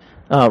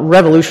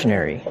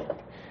revolutionary.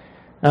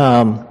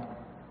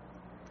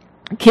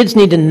 Kids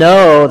need to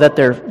know that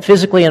they're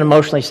physically and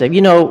emotionally safe.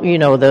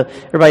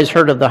 Everybody's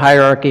heard of the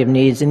hierarchy of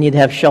needs. They need to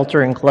have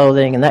shelter and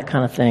clothing and that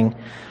kind of thing.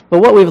 But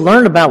what we've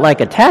learned about like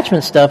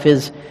attachment stuff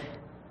is,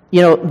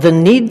 the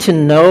need to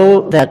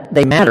know that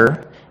they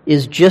matter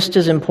is just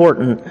as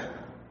important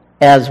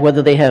as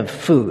whether they have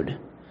food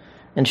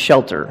and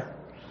shelter.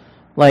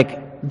 Like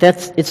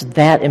it's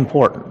that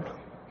important.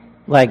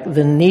 Like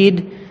the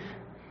need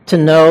to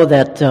know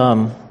that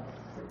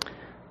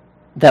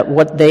that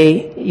what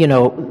they,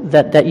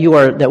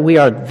 that we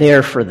are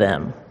there for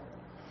them,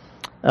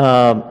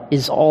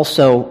 is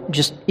also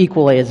just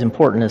equally as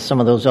important as some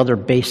of those other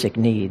basic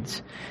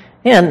needs.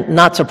 And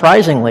not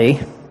surprisingly,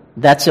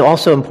 that's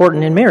also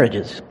important in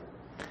marriages.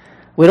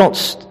 We don't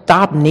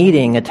stop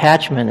needing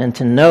attachment and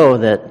to know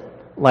that,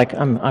 like,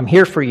 I'm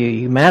here for you,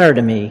 you matter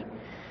to me.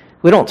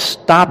 We don't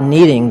stop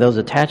needing those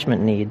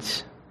attachment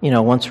needs,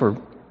 once we're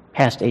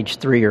past age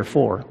 3 or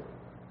 4.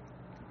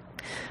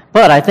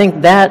 But I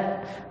think that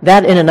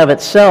in and of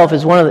itself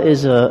is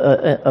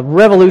a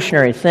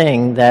revolutionary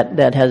thing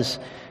that has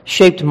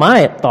shaped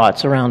my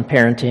thoughts around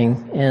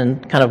parenting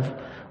and kind of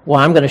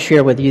why I'm going to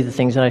share with you the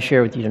things that I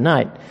share with you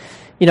tonight.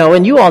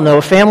 And you all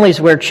know families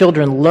where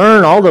children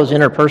learn all those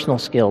interpersonal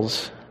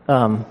skills,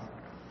 how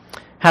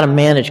to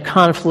manage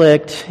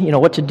conflict,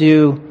 what to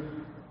do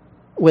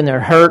when they're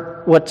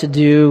hurt, what to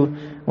do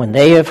when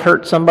they have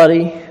hurt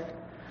somebody,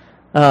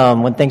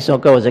 when things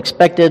don't go as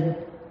expected.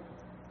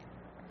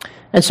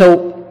 And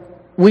so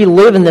we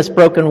live in this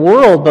broken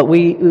world, but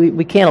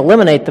we can't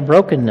eliminate the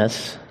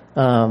brokenness.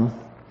 But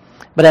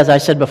as I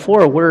said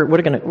before, we're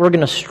going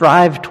to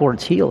strive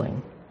towards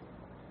healing.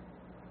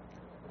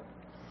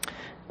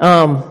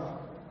 One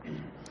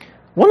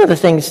of the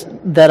things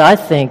that I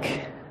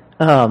think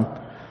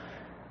that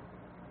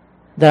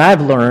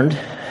I've learned,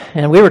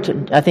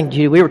 and I think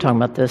Judy, we were talking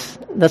about this.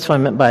 That's what I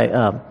meant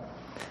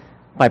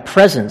by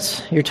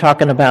presence. You're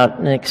talking about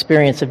an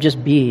experience of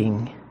just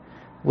being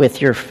with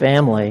your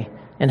family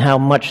and how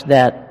much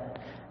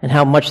that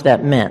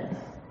meant.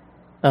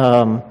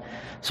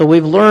 So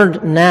we've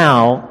learned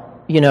now,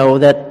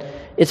 that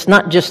it's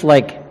not just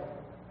like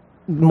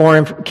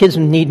kids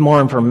need more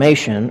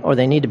information or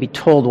they need to be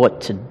told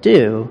what to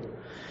do.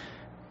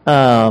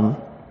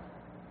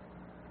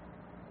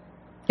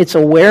 It's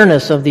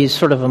awareness of these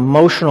sort of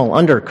emotional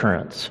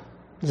undercurrents.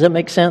 Does that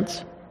make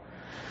sense?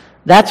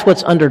 That's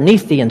what's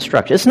underneath the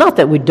instruction. It's not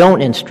that we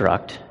don't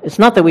instruct. It's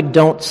not that we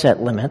don't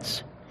set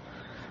limits.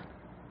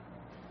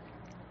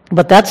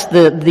 But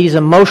these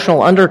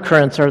emotional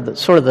undercurrents are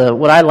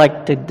what I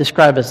like to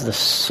describe as the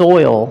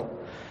soil,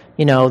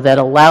 that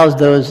allows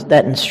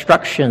that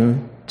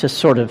instruction to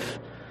sort of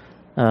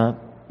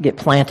get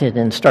planted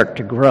and start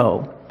to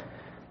grow.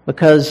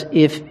 Because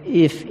if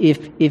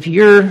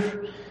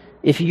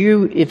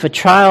a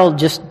child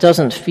just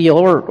doesn't feel,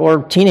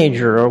 or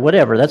teenager or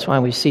whatever, that's why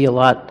we see a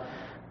lot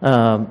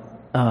of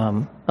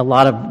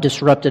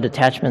disrupted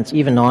attachments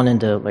even on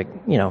into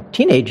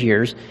teenage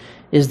years,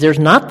 is there's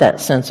not that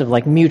sense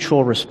of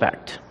mutual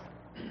respect.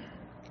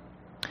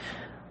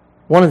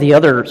 One of the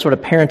other sort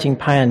of parenting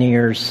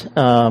pioneers,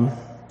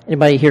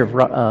 anybody here,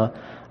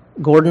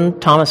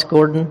 Thomas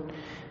Gordon?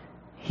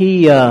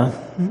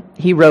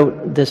 he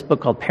wrote this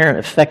book called Parent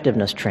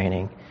Effectiveness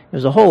Training. It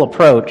was a whole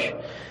approach,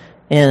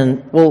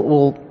 and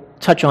we'll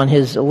touch on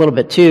his a little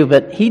bit too,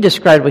 but he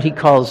described what he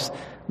calls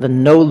the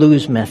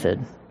no-lose method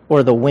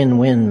or the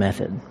win-win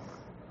method.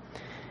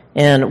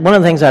 And one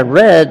of the things I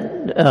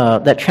read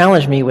that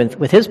challenged me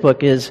with his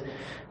book is,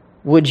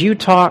 would you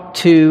talk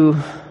to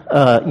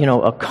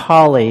a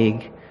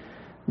colleague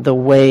the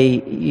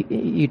way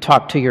you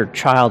talk to your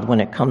child when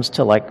it comes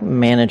to like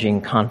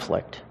managing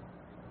conflict?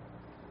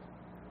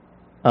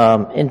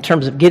 In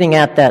terms of getting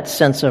at that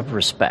sense of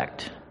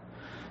respect.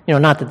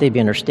 Not that they'd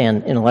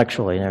understand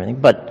intellectually and everything,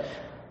 but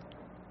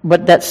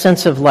that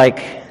sense of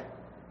like,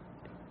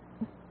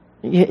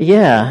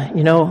 wow,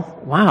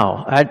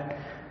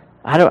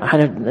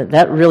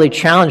 that really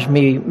challenged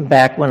me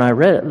back when I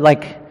read it.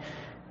 Like,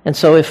 and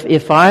so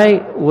if I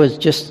was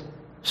just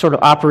sort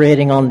of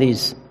operating on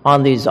these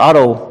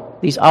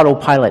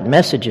autopilot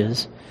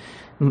messages,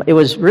 it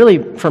was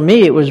really, for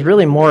me, it was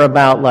really more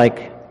about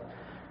like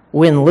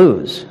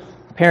win-lose.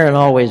 Parent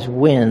always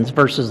wins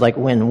versus like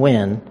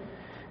win-win.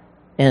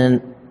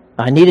 And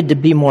I needed to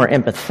be more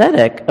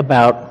empathetic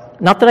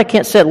about, not that I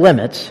can't set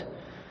limits,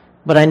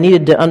 but I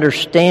needed to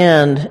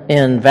understand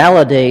and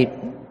validate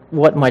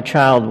what my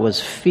child was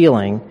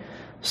feeling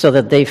so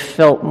that they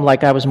felt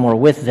like I was more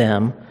with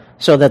them,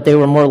 so that they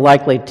were more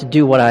likely to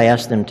do what I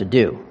asked them to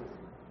do.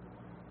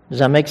 Does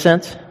that make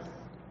sense?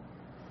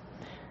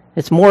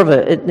 It's more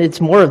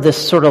of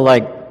this sort of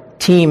like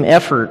team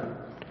effort,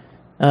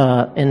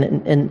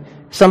 and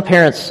some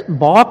parents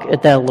balk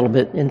at that a little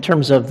bit in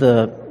terms of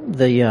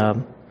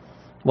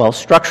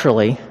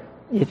structurally,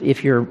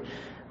 if you're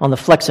on the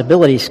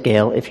flexibility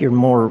scale, if you're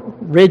more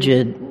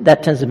rigid,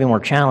 that tends to be more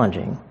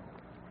challenging.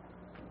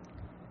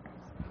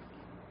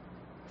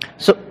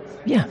 So,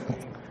 yeah.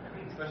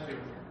 Especially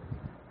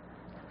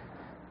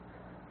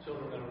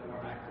children that are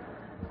more active,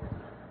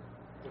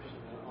 pushing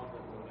the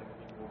envelope, that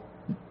can be more.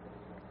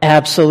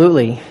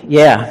 Absolutely,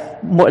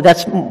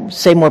 yeah.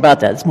 Say more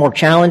about that. It's more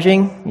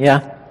challenging,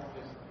 yeah.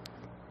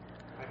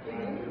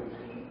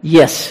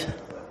 Yes.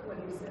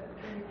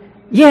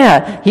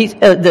 Yeah,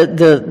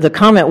 the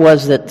comment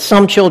was that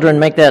some children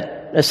make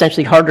that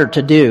essentially harder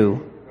to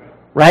do,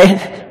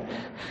 right?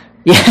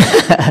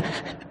 Yeah,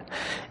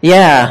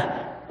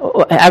 yeah,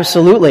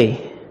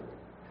 absolutely,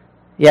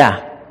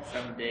 yeah.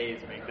 Some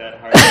days make that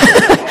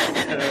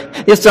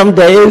harder. Yeah, some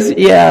days,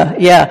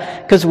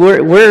 yeah, because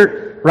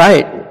we're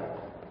right.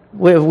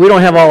 We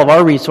don't have all of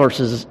our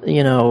resources.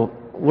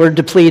 We're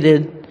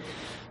depleted.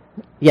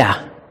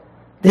 Yeah,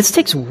 this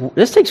takes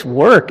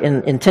work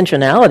and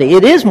intentionality.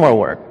 It is more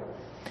work.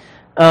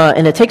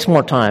 And it takes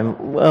more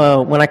time.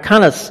 When I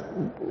kind of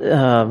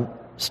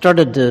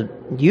started to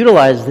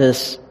utilize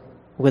this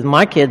with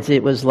my kids,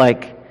 it was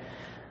like,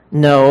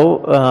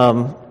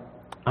 no,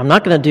 I'm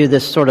not going to do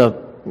this sort of,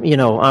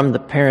 I'm the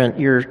parent,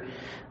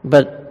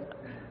 but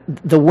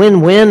the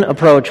win-win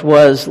approach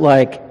was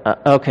like,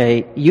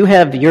 okay, you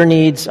have your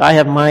needs, I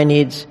have my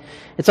needs.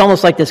 It's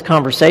almost like this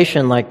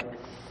conversation, like,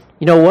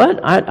 you know what,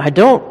 I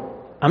don't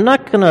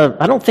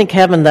think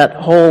having that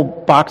whole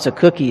box of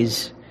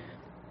cookies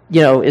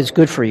is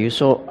good for you,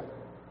 so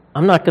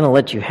I'm not going to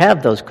let you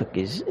have those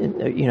cookies,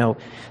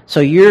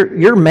 So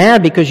you're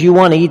mad because you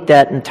want to eat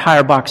that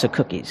entire box of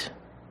cookies.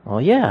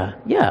 Well, yeah,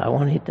 I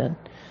want to eat that.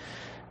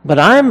 But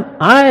I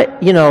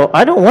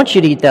don't want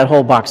you to eat that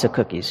whole box of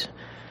cookies.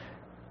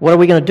 What are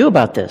we going to do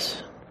about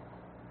this?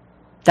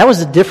 That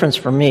was the difference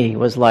for me,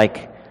 was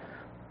like,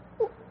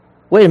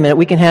 wait a minute,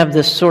 we could have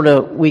this sort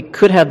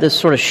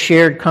of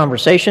shared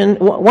conversation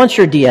once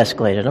you're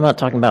de-escalated. I'm not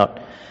talking about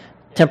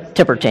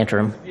temper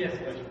tantrum.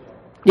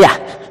 Yeah.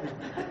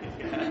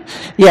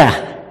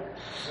 Yeah.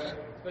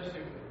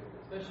 Especially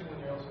when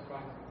you're also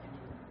trying to teach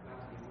them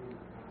not to be rude.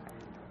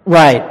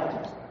 Right.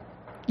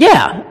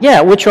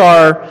 Yeah, which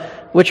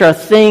are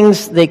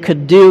things they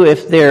could do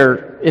if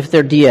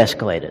they're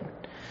de-escalated.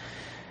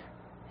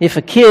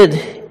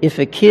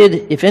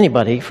 If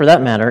anybody, for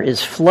that matter,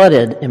 is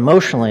flooded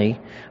emotionally,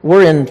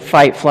 we're in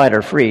fight, flight,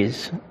 or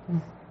freeze,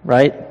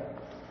 right?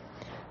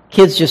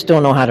 Kids just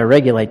don't know how to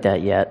regulate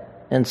that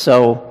yet. And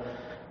so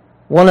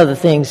one of the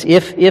things,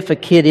 if a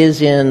kid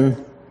is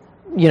in,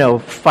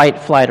 fight,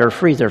 flight, or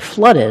freeze, they're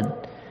flooded,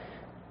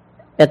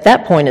 at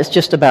that point it's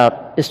just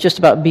about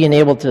being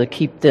able to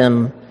keep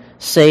them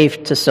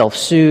safe, to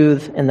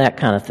self-soothe, and that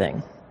kind of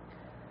thing.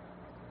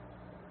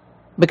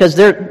 Because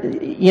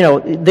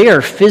they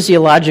are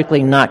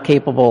physiologically not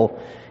capable.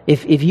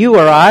 If you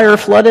or I are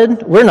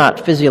flooded, we're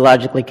not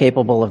physiologically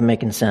capable of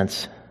making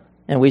sense.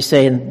 And we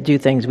say and do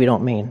things we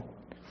don't mean.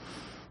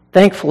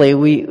 Thankfully,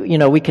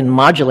 we can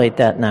modulate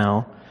that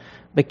now,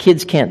 but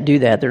kids can't do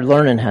that. They're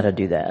learning how to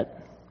do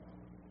that.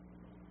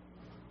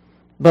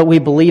 But we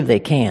believe they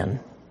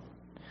can.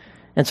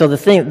 And so the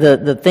thing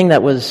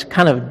that was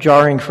kind of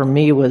jarring for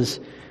me was,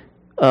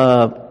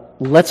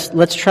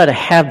 let's try to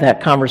have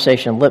that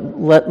conversation.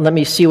 Let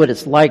me see what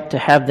it's like to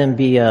have them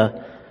be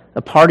a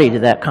party to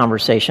that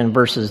conversation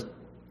versus,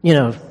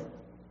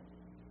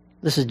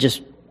 this is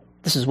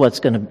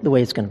the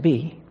way it's going to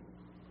be.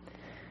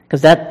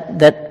 because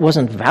that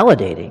wasn't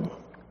validating.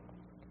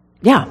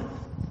 Yeah.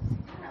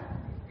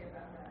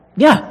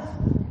 Yeah.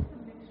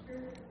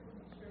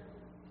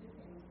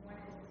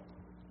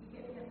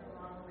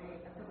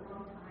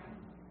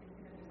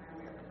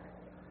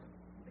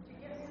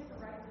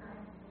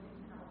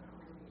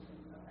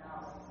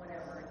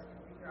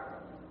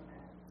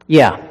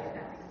 Yeah.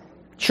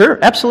 Sure,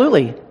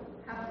 absolutely.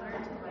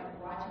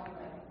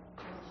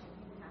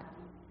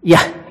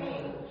 Yeah.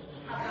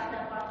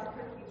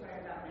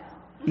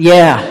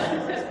 Yeah.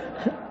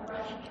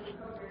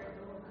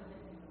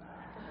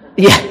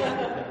 Yeah.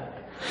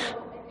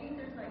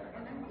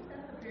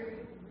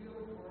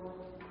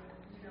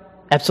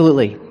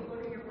 Absolutely.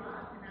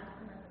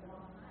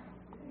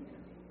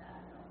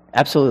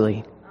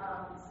 Absolutely.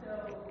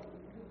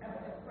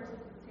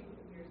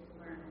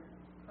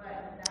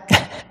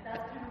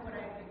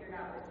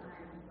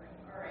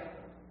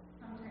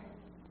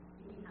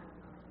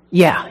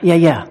 Yeah, yeah,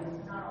 yeah.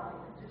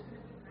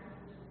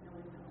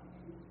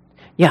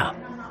 Yeah.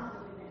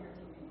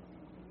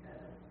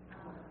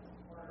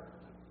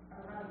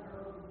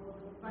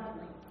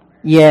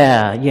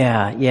 Yeah,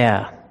 yeah,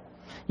 yeah.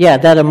 Yeah,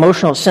 that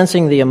emotional,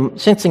 sensing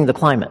the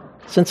climate,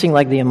 sensing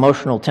like the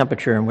emotional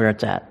temperature and where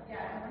it's at.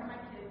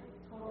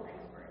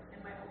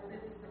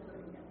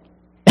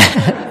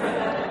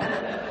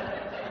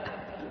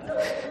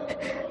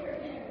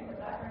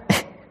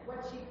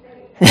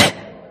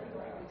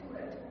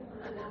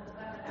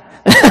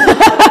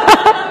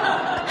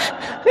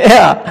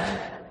 Yeah,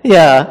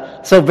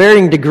 yeah. So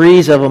varying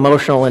degrees of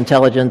emotional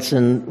intelligence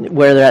and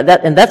where they're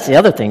at. And that's the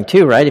other thing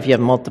too, right? If you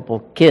have multiple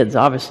kids,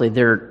 obviously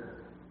they're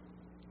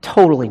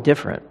totally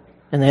different,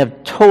 and they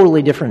have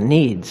totally different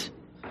needs.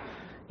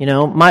 You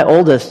know, my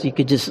oldest, you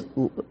could just,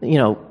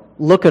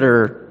 look at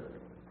her,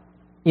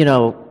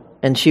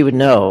 and she would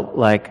know,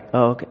 like,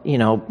 oh,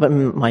 but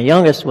my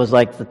youngest was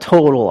like the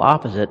total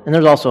opposite. And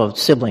there's also a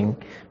sibling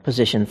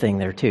position thing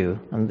there too.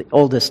 And the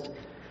oldest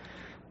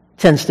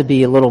tends to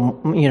be a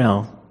little,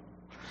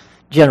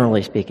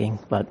 generally speaking,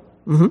 but,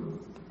 There was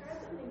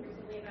something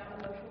recently about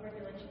emotional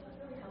regulation that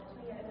really helped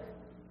me, and it was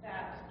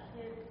that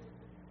kids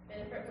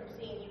benefit from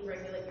seeing you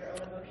regulate your own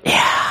emotions.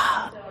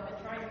 Yeah. So I've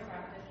been trying to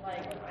practice,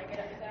 like, when I get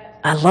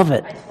upset. I love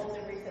it. I told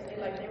them recently,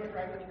 like, they were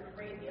driving me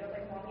crazy. I was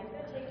like, Mommy, it's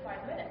going to take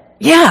 5 minutes.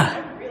 Yeah.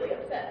 I'm really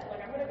upset.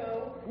 Like, I'm going to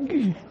go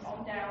and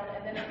calm down.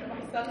 And then my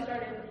son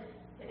started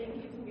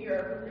hitting his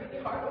mirror really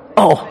hard with his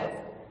Oh. fist.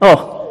 Oh.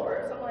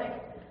 So I'm like,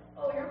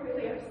 oh, you're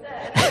really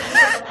upset.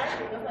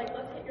 I was like,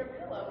 let's hit your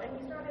pillow. And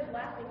he started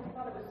laughing. He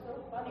thought it was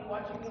so funny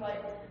watching me,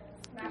 like,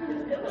 smack his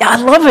pillow. Yeah, I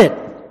love it.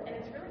 And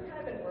it's really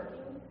kind of been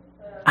working.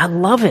 I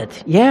love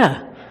it.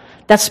 Yeah.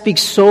 That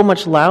speaks so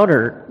much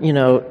louder,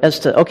 as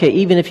to, okay,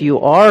 even if you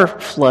are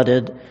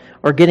flooded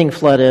or getting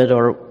flooded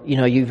or,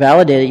 you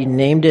validate it, you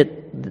named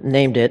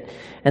it,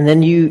 and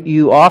then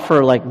you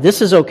offer, like,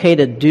 this is okay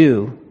to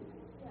do.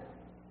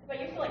 But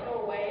I used to, like,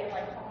 go away and,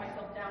 like, calm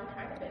myself down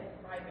kind of in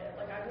private.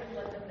 Like, I wouldn't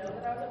let them know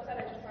that I was upset.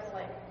 I just try to,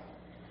 like,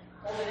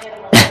 hold it in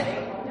and walk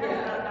away. And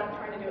now I'm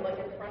trying to do it, like,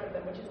 in front of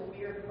them, which is a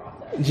weird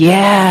process.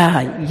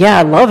 Yeah,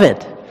 I love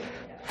it.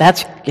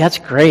 That's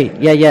great.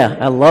 Yeah,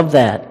 I love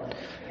that.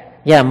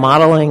 Yeah,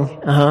 modeling.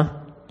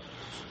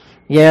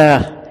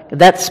 Yeah,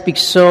 that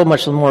speaks so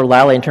much more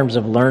loudly in terms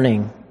of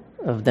learning,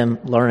 of them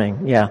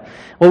learning. Yeah.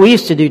 What we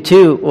used to do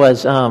too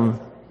was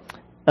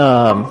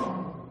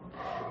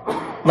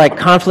like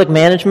conflict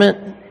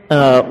management.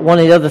 One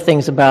of the other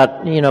things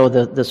about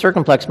the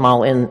circumplex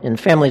model in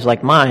families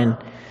like mine,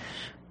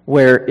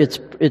 where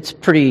it's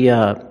pretty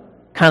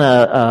kind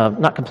of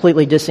not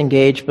completely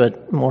disengaged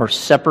but more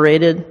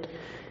separated,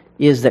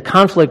 is that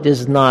conflict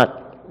is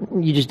not,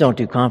 you just don't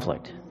do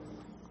conflict.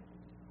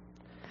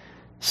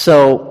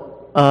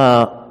 So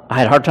I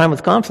had a hard time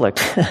with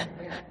conflict.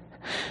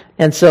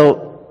 And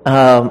so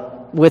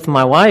with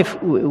my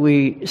wife,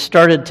 we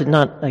started to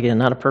not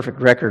a perfect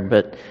record,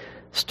 but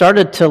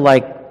started to,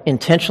 like,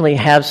 intentionally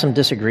have some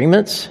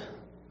disagreements,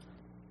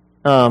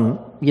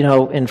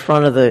 in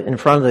front of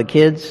the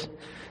kids,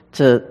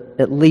 to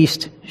at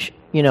least,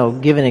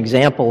 give an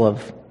example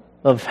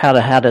of how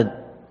to have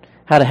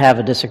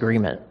a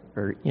disagreement,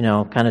 or,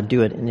 kind of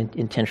do it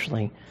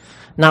intentionally,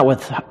 not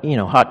with,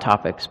 hot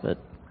topics, but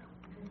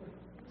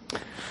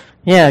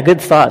yeah, good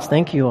thoughts.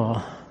 Thank you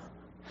all.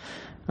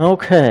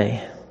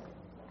 Okay.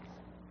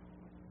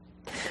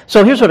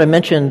 So here's what I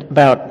mentioned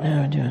about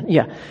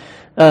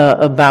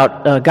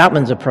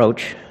Gottman's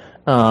approach.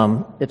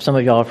 If some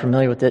of y'all are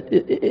familiar with it,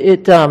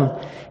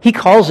 he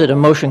calls it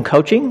emotion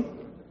coaching.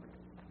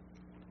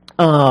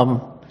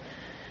 And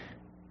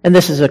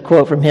this is a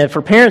quote from him.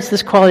 For parents,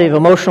 this quality of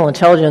emotional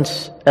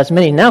intelligence, as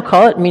many now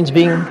call it, means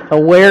being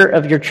aware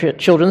of your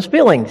children's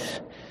feelings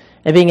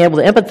and being able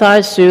to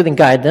empathize, soothe, and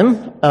guide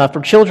them. For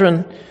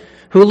children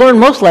who learn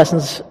most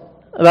lessons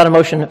about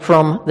emotion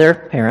from their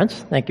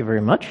parents, thank you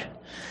very much.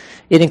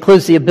 It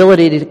includes the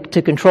ability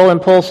to control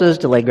impulses,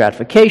 delay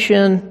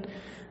gratification,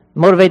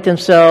 motivate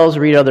themselves,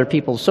 read other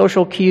people's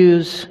social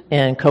cues,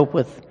 and cope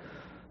with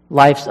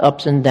life's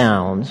ups and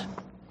downs. And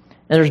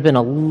there's been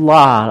a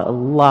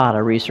lot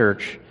of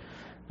research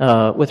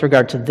with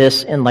regard to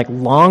this in like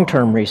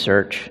long-term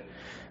research.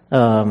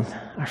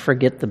 I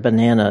forget the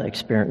banana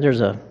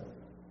experiment.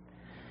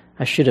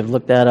 I should have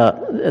looked that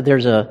up.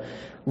 There's a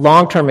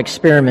long-term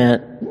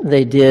experiment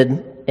they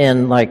did,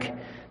 and like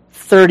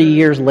 30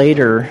 years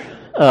later,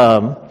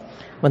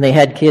 when they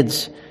had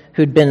kids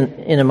who'd been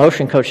in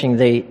emotion coaching,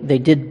 they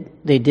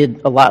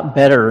did a lot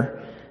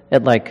better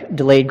at like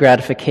delayed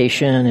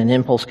gratification and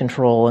impulse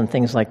control and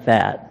things like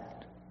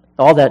that.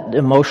 All that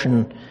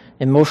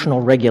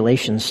emotional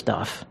regulation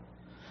stuff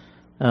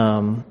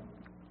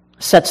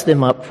sets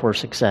them up for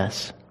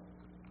success.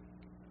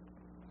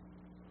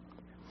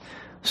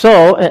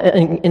 So,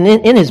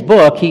 in his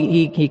book,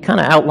 he kind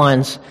of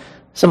outlines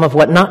some of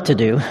what not to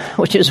do,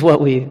 which is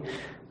what we've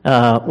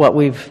a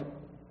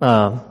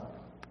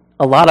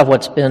lot of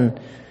what's been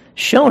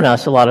shown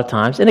us a lot of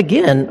times. And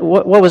again,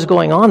 what was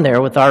going on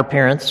there with our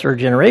parents or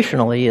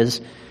generationally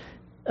is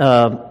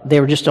they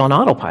were just on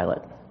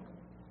autopilot.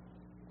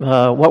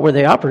 What were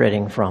they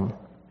operating from?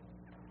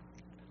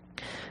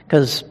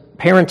 Because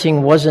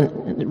parenting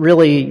wasn't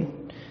really,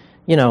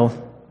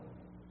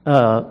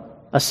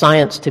 a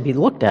science to be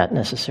looked at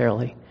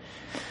necessarily.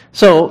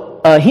 So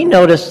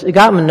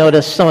Gottman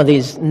noticed some of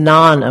these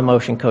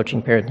non-emotion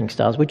coaching parenting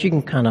styles, which you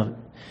can kind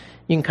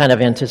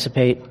of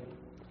anticipate.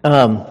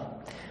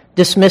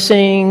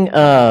 Dismissing,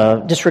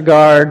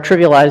 disregard,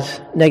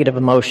 trivialize negative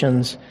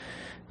emotions,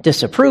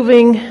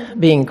 disapproving,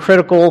 being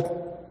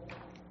critical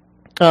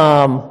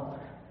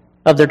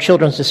of their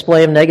children's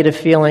display of negative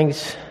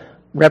feelings,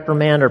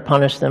 reprimand or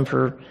punish them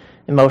for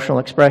emotional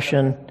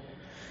expression,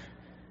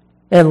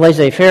 and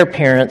laissez-faire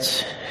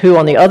parents who,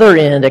 on the other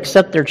end,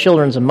 accept their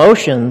children's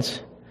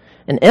emotions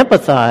and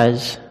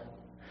empathize,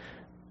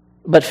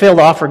 but fail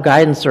to offer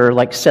guidance or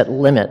like set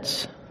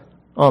limits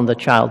on the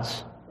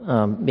child's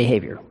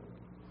behavior.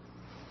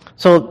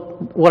 So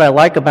what I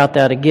like about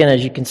that, again,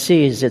 as you can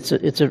see, is it's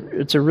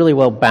a really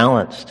well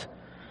balanced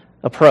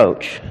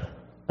approach.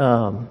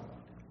 All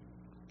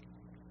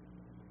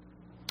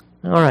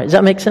right, does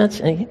that make sense?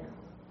 And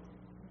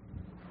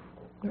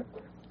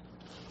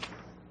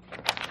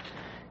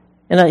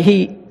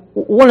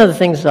one of the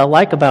things I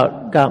like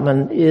about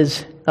Gottman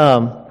is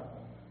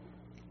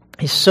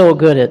he's so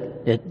good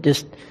at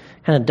just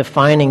kind of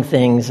defining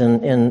things,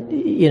 and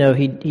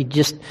he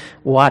just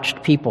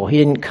watched people. He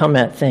didn't come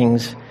at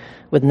things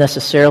with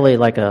necessarily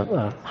like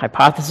a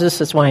hypothesis.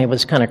 That's why he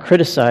was kind of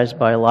criticized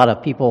by a lot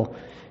of people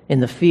in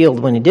the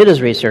field when he did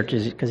his research,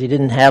 is because he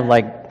didn't have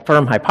like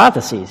firm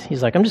hypotheses.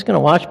 He's like, I'm just going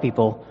to watch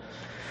people.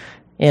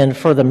 And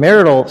for the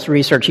marital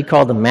research, he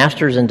called them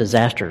masters and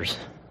disasters.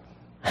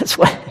 That's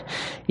why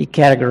he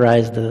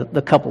categorized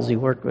the couples he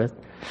worked with.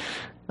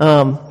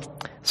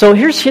 So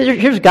here's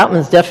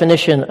Gottman's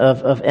definition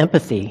of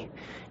empathy.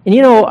 And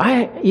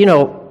I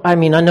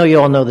know you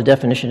all know the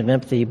definition of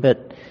empathy,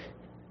 but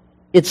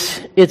it's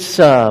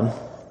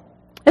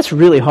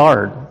really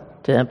hard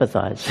to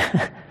empathize.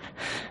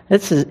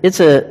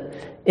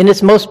 In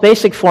its most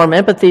basic form,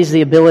 empathy is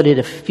the ability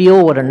to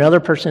feel what another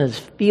person is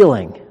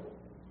feeling.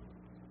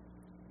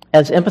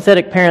 As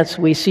empathetic parents,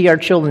 we see our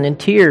children in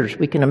tears.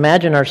 We can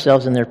imagine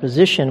ourselves in their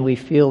position. We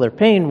feel their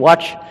pain.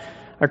 Watch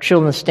our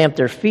children stamp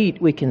their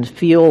feet. We can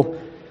feel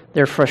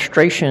their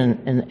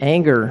frustration and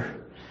anger.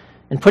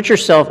 And put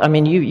yourself,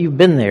 you've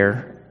been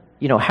there.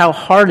 How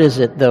hard is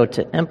it, though,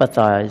 to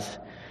empathize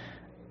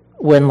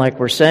when, like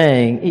we're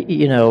saying,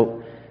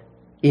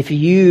 if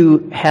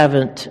you're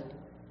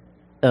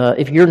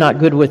not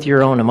good with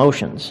your own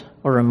emotions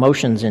or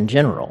emotions in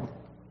general.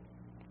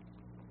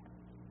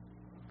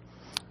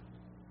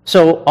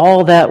 So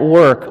all that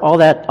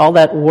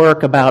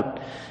work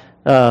about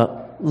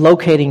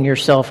locating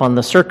yourself on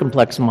the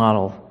circumplex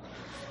model.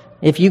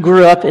 If you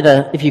grew up in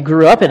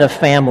a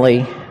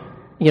family,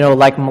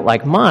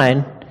 like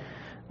mine,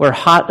 where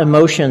hot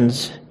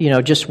emotions,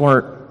 it just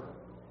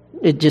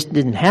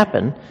didn't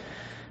happen.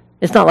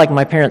 It's not like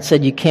my parents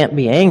said you can't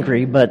be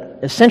angry,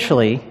 but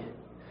essentially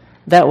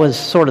that was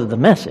sort of the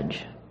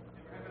message.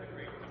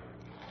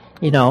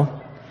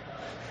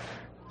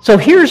 So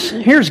here's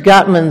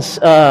Gottman's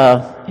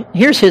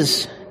here's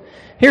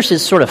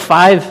his sort of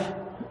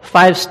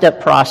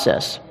five-step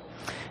process.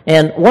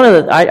 And one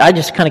of I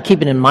just kind of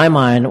keep it in my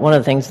mind, one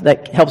of the things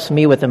that helps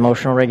me with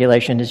emotional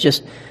regulation is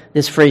just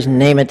this phrase,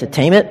 name it to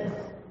tame it.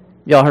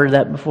 Y'all heard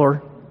that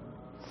before?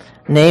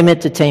 Name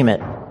it to tame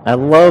it. I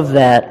love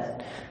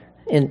that.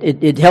 And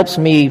it helps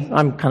me,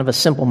 I'm kind of a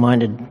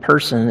simple-minded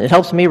person, it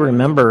helps me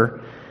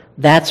remember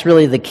that's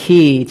really the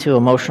key to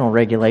emotional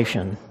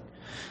regulation.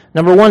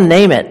 Number one,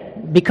 name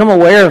it. Become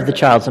aware of the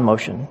child's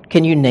emotion.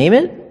 Can you name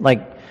it?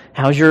 Like,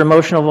 how's your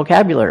emotional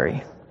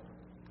vocabulary?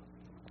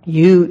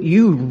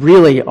 You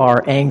really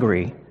are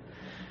angry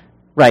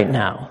right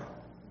now.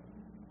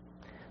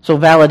 So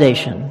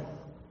validation.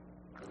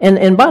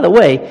 And by the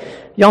way,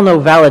 y'all know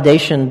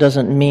validation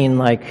doesn't mean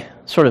like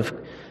sort of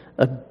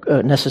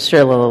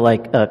necessarily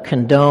like a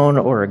condone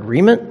or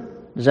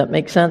agreement. Does that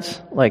make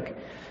sense? Like,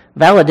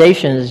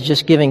 validation is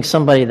just giving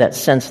somebody that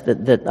sense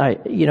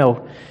that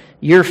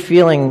you're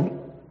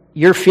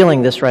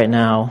feeling this right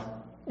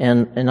now,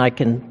 and I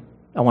can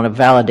I want to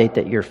validate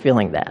that you're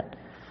feeling that.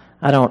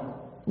 I don't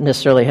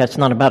necessarily, it's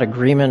not about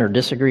agreement or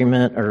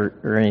disagreement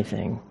or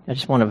anything. I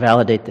just want to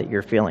validate that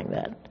you're feeling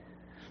that.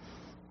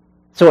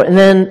 So, and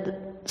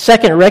then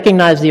second,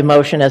 recognize the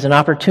emotion as an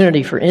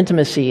opportunity for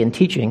intimacy and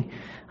teaching.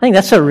 I think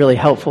that's a really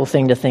helpful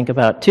thing to think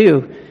about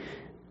too.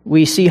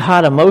 We see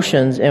hot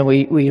emotions and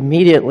we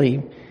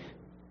immediately,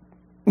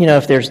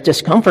 if there's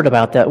discomfort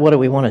about that, what do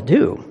we want to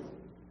do?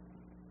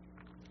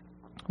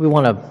 We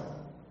want to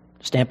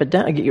stamp it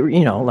down,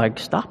 like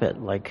stop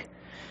it. Like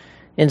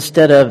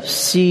instead of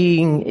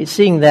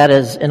seeing that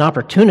as an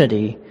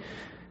opportunity,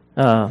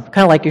 kind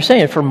of like you're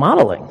saying, for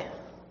modeling.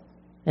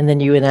 And then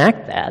you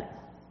enact that.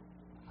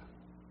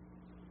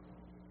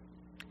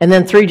 And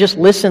then 3, just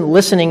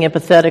listening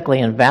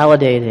empathetically and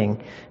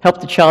validating. Help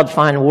the child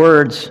find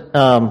words.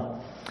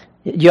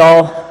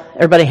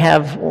 Everybody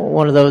have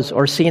one of those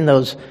or seen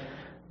those,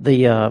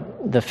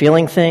 the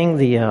feeling thing,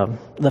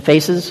 the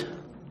faces?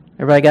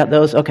 Everybody got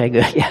those? Okay,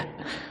 good, yeah.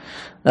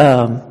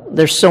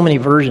 There's so many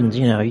versions,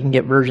 you can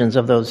get versions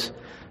of those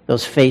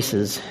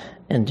faces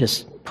and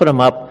just put them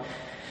up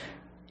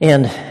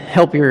and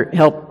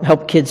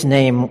help kids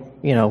name,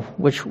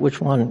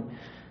 which one.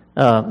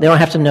 They don't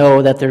have to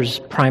know that there's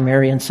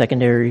primary and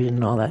secondary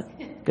and all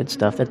that good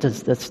stuff.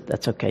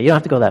 That's okay. You don't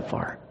have to go that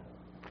far.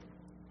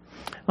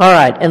 All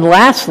right, and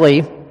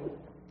lastly,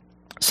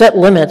 set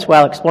limits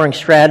while exploring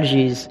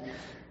strategies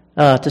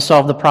to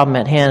solve the problem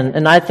at hand.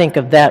 And I think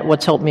of that,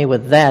 what's helped me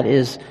with that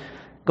is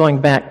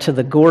going back to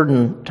the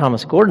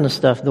Thomas Gordon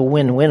stuff, the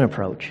win-win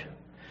approach.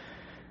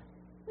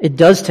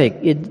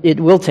 It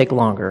will take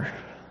longer.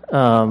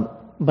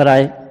 But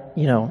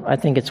I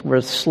think it's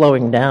worth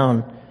slowing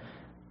down,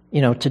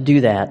 to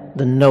do that,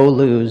 the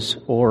no-lose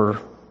or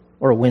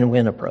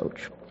win-win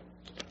approach.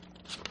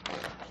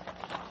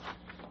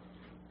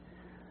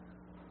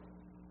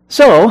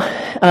 So,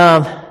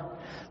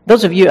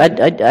 those of you, I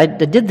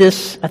did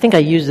this, I think I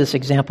used this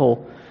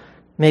example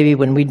maybe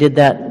when we did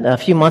that a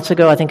few months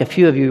ago. I think a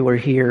few of you were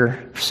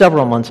here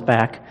several months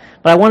back.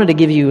 But I wanted to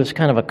give you as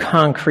kind of a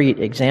concrete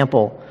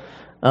example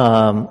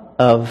of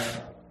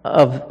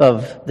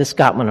this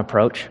Gottman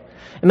approach.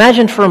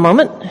 Imagine for a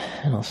moment,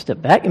 and I'll step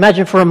back,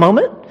 imagine for a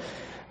moment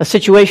a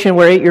situation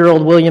where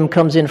 8-year-old William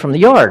comes in from the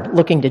yard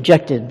looking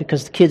dejected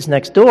because the kids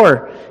next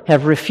door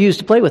have refused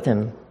to play with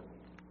him.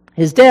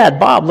 His dad,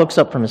 Bob, looks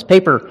up from his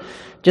paper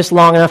just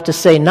long enough to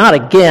say, "Not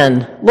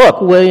again. Look,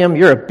 William,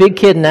 you're a big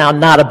kid now,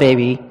 not a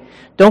baby.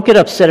 Don't get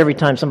upset every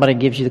time somebody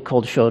gives you the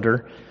cold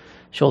shoulder.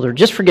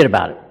 Just forget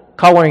about it.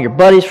 Call one of your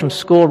buddies from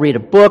school, read a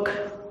book,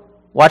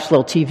 watch a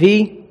little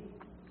TV."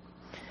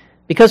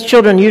 Because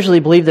children usually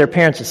believe their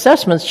parents'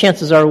 assessments,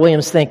 chances are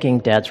William's thinking,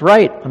 "Dad's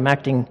right, I'm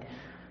acting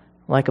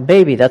like a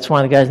baby. That's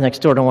why the guys next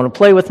door don't want to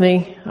play with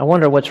me. I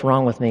wonder what's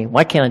wrong with me.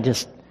 Why can't I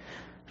just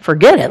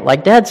forget it?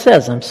 Like Dad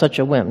says, I'm such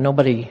a wimp.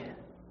 Nobody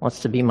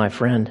wants to be my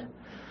friend."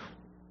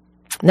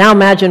 Now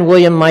imagine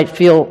William might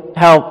feel,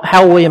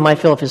 how William might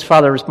feel if his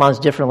father responds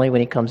differently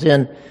when he comes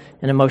in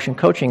an emotion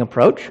coaching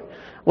approach.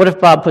 What if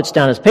Bob puts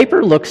down his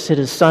paper, looks at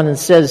his son and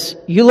says,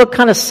 "You look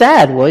kind of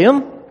sad,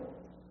 William.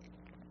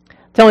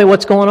 Tell me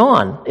what's going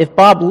on." If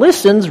Bob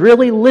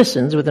really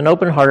listens with an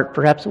open heart,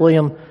 perhaps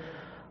William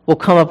will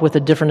come up with a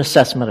different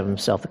assessment of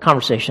himself. The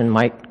conversation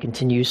might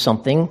continue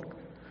something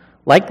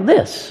like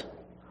this.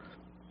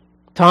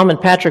 "Tom and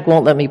Patrick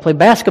won't let me play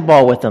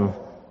basketball with them.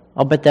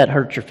 I'll bet that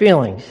hurt your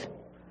feelings."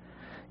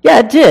 "Yeah,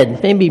 it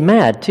did. Made me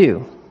mad,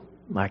 too."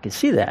 I can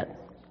see that.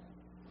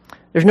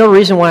 "There's no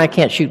reason why I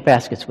can't shoot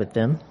baskets with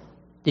them.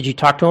 Did you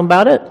talk to them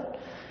about it?"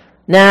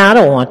 "Nah, I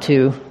don't want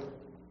to."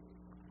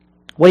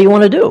 "What do you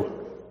want to do?"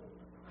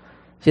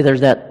 See,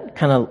 there's that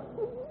kind of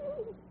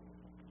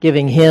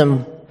giving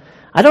him,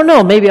 "I don't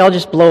know, maybe I'll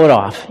just blow it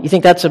off." You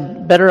think that's a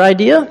better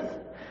idea?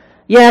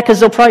 "Yeah, because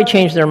they'll probably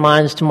change their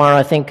minds tomorrow.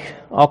 I think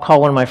I'll call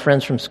one of my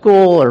friends from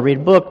school or read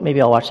a book.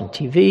 Maybe I'll watch some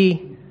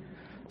TV."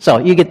 So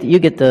you get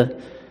the.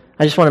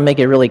 I just want to make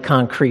it really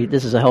concrete.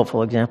 This is a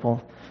helpful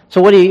example.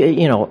 So what do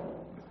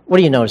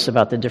you notice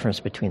about the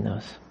difference between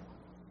those?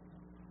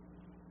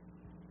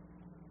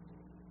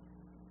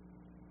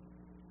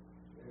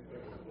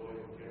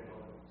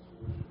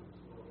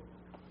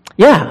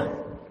 Yeah.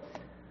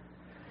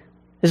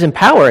 It's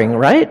empowering,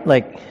 right?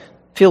 Like,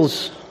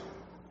 feels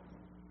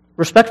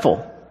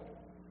respectful.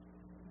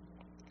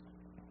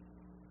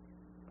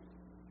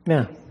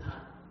 Yeah.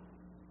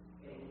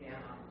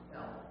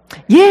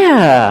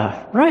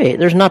 Yeah, right.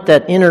 There's not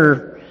that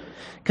inner,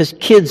 because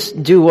kids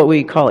do what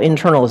we call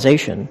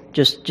internalization,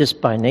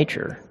 just by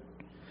nature.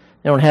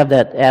 They don't have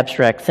that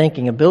abstract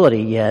thinking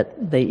ability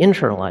yet. They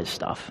internalize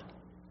stuff.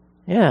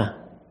 Yeah.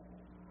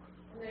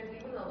 And there's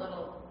even a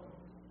little,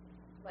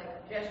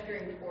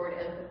 gesturing toward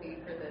empathy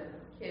for the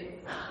kids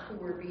who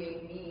were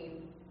being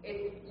mean.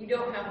 You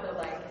don't have the,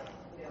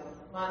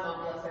 my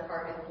mom, bless her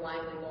heart, is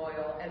blindly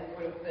loyal, and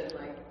would have been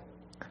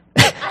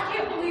I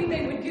can't believe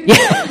they would do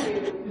that to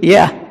you.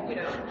 Yeah.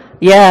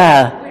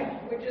 Yeah.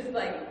 Would just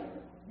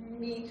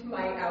meet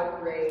my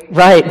outrage.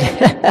 Right.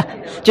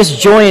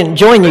 Just join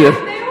you.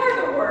 They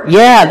are the worst.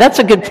 Yeah, that's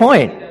a good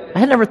point. I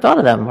had never thought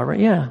of that, Barbara.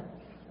 Yeah.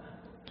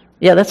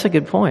 Yeah, that's a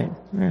good point.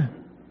 Yeah.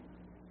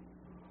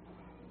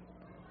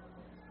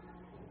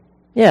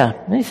 Yeah,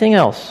 anything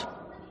else?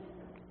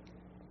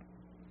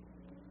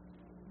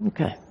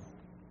 Okay.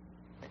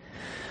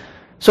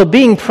 So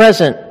being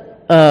present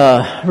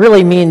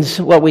really means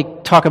what we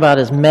talk about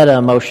as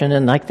meta-emotion,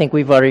 and I think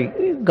we've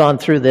already gone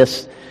through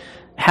this,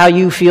 how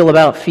you feel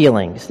about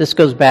feelings. This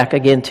goes back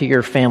again to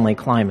your family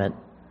climate,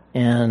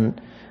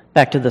 and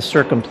back to the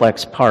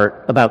circumplex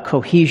part about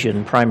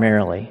cohesion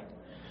primarily.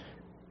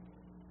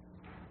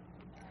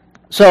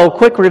 So,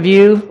 quick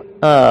review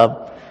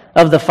of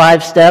the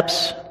 5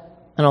 steps.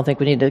 I don't think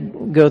we need to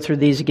go through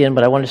these again,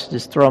 but I wanted to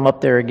just throw them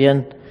up there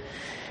again.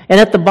 And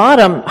at the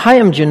bottom,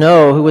 Chaim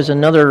Junot, who was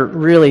another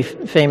really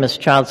famous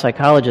child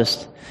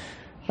psychologist,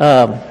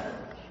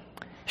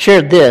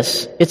 shared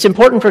this. It's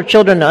important for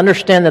children to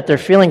understand that their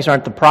feelings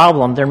aren't the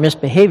problem, their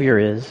misbehavior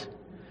is.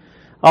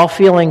 All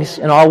feelings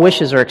and all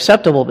wishes are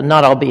acceptable, but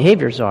not all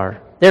behaviors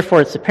are.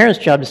 Therefore, it's the parent's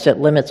job to set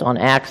limits on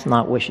acts,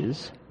 not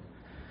wishes.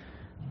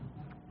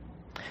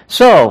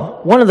 So,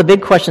 one of the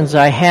big questions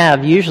I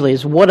have usually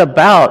is, what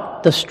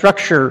about the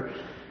structure,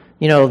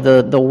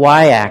 the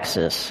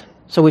y-axis?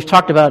 So we've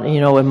talked about,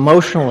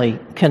 emotionally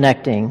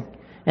connecting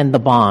and the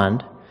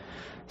bond.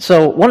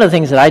 So one of the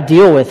things that I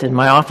deal with in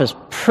my office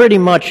pretty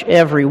much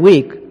every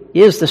week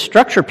is the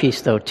structure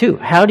piece, though, too.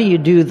 How do you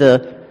do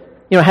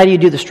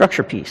the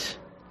structure piece?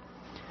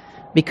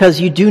 Because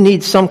you do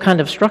need some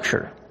kind of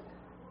structure.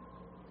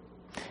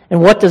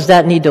 And what does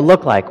that need to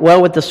look like?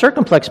 Well, with the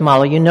circumplex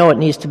model, it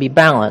needs to be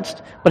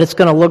balanced, but it's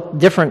going to look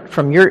different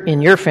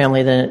in your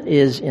family than it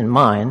is in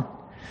mine.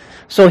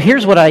 So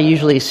here's what I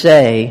usually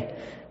say.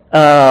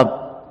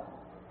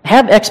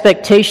 Have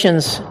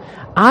expectations.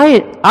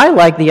 I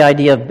like the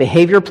idea of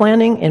behavior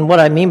planning, and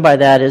what I mean by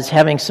that is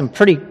having some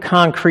pretty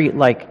concrete,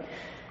 like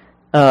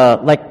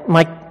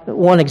my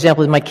one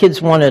example is my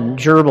kids wanted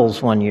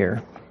gerbils one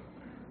year.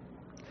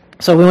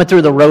 So we went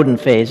through the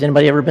rodent phase.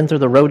 Anybody ever been through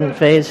the rodent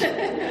phase?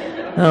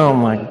 Oh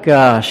my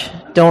gosh.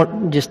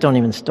 Don't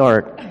even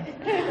start.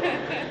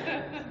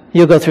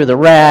 You'll go through the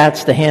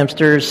rats, the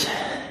hamsters,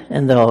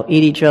 and they'll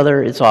eat each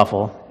other. It's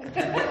awful.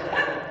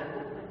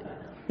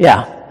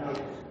 Yeah.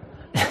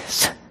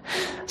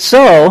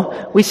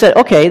 So we said,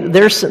 okay,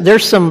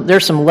 there's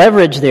some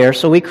leverage there.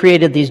 So we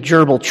created these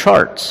gerbil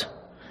charts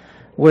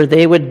where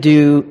they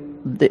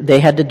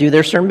had to do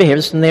their certain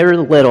behaviors when they were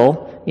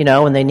little,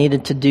 and they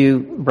needed to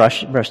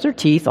brush their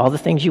teeth, all the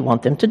things you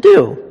want them to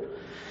do.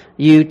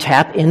 You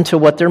tap into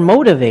what they're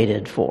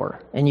motivated for,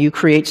 and you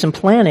create some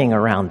planning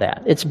around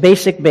that. It's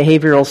basic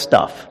behavioral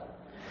stuff.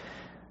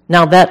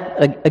 Now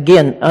that,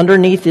 again,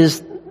 underneath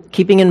is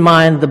keeping in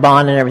mind the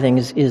bond and everything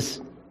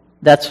is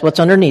that's what's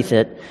underneath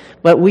it,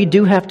 but we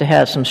do have to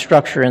have some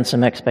structure and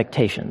some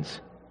expectations.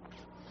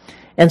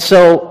 And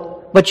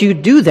so, but you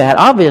do that,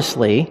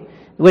 obviously,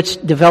 which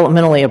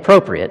developmentally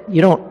appropriate.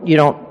 You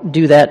don't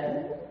do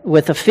that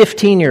with a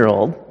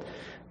 15-year-old.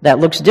 That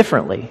looks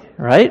differently,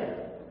 right?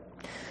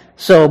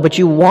 So, but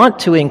you want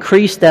to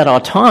increase that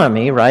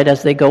autonomy, right,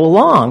 as they go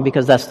along,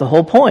 because that's the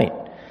whole point.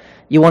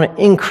 You want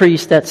to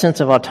increase that sense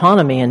of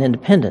autonomy and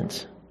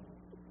independence.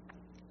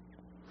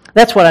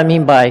 That's what I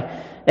mean by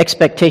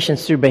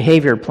expectations through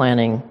behavior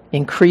planning,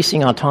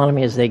 increasing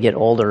autonomy as they get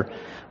older,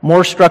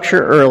 more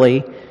structure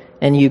early,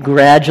 and you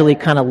gradually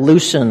kind of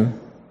loosen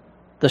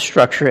the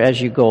structure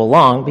as you go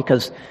along,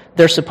 because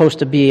they're supposed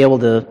to be able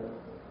to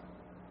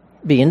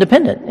be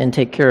independent and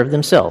take care of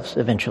themselves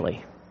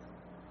eventually,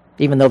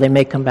 even though they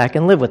may come back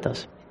and live with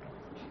us.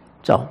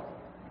 So,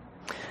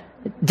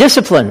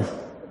 discipline.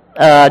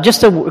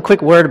 Just a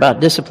quick word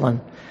about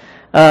discipline.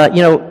 This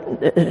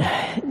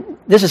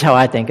is how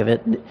I think of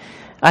it.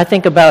 I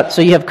think about,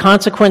 so you have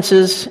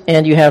consequences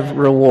and you have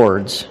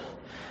rewards.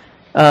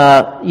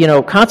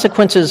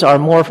 Consequences are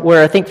more,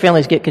 where I think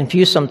families get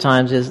confused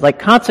sometimes is, like,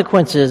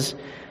 consequences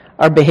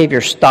are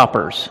behavior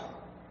stoppers.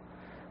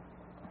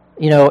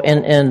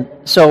 And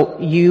so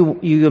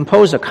you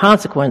impose a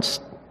consequence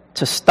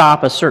to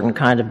stop a certain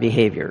kind of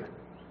behavior.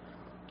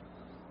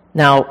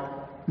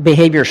 Now,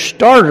 behavior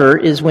starter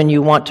is when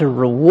you want to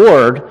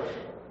reward.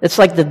 It's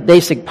like the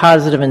basic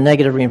positive and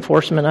negative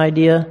reinforcement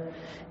idea.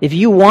 If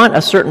you want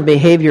a certain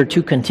behavior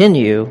to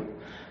continue,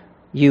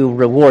 you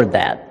reward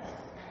that.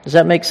 Does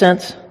that make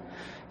sense?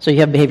 So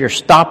you have behavior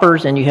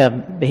stoppers and you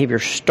have behavior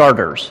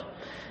starters.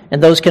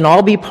 And those can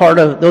all be part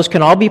of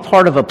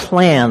a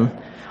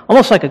plan,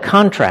 almost like a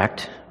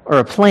contract or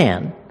a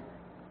plan.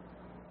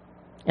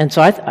 And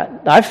so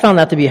I've found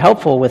that to be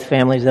helpful with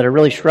families that are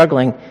really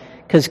struggling,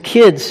 because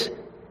kids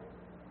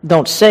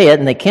don't say it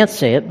and they can't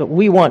say it, but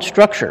we want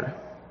structure.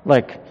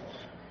 Like,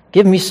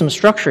 give me some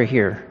structure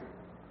here.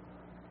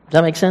 Does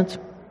that make sense?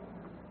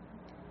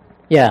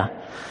 Yeah.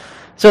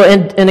 So,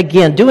 and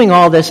again, doing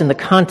all this in the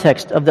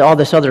context of all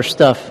this other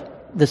stuff,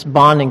 this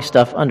bonding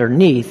stuff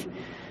underneath,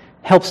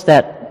 helps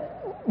that,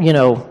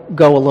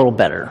 go a little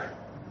better.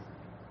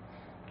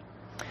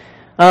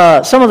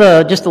 Some of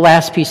the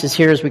last pieces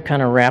here as we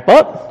kind of wrap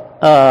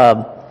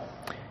up.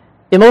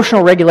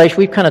 Emotional regulation,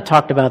 we've kind of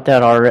talked about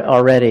that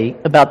already,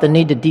 about the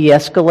need to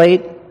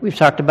de-escalate. We've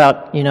talked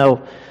about,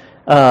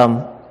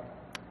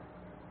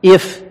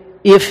 if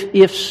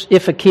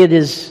a kid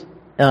is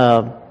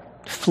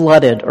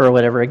flooded or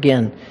whatever,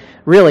 again,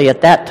 really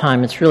at that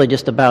time it's really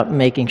just about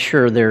making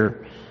sure they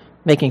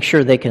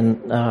can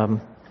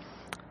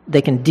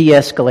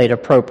de-escalate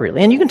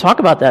appropriately. And you can talk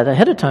about that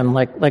ahead of time,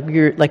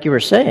 like you were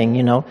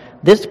saying,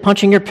 this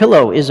punching your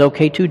pillow is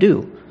okay to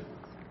do.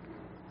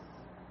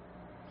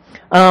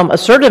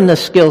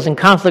 Assertiveness skills and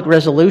conflict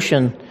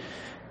resolution,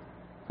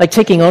 like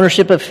taking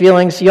ownership of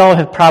feelings. Y'all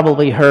have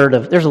probably heard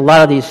of, there's a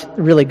lot of these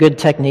really good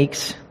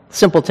techniques,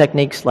 simple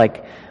techniques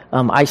like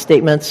I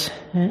statements.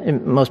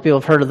 Most people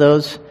have heard of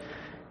those.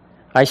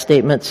 I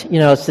statements,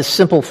 it's this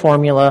simple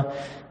formula.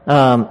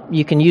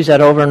 You can use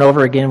that over and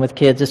over again with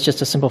kids. It's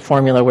just a simple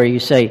formula where you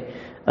say,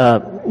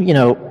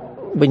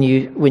 when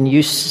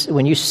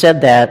you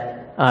said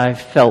that, I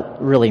felt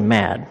really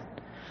mad.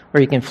 Or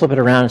you can flip it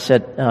around and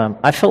say,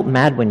 I felt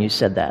mad when you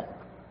said that.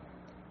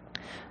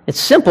 It's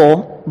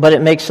simple, but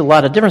it makes a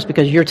lot of difference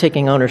because you're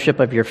taking ownership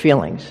of your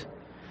feelings.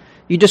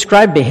 You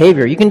describe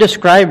behavior. You can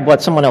describe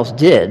what someone else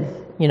did.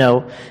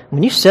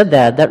 When you said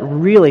that, that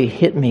really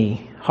hit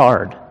me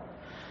hard.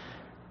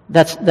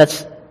 That's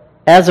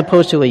as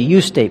opposed to a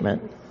you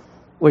statement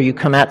where you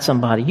come at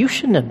somebody. You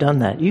shouldn't have done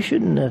that. You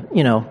shouldn't have,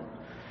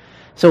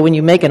 So when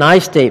you make an I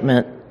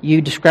statement, you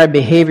describe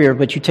behavior,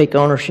 but you take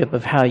ownership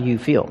of how you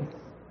feel.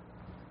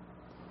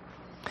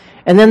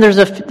 And then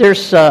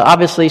there's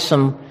obviously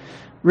some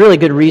really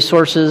good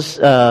resources,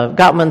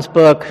 Gottman's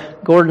book,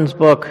 Gordon's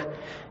book,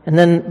 and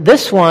then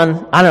this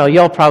one, I don't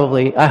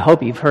know, I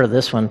hope you've heard of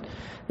this one.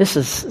 This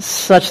is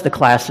such the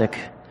classic.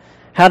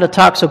 How to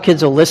Talk So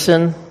Kids Will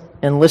Listen,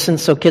 and Listen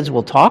So Kids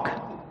Will Talk.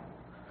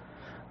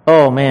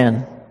 Oh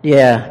man,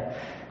 yeah.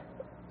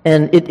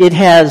 And it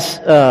has,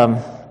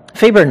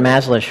 Faber and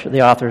Maslish,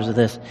 the authors of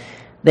this,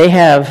 they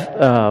have,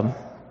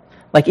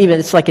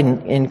 it's like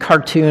in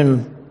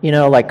cartoon,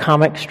 like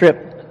comic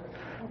strip,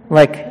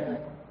 and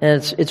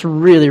it's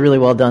really, really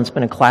well done. It's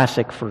been a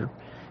classic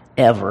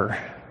forever.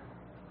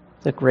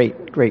 It's a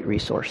great, great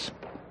resource.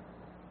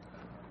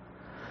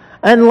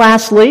 And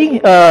lastly,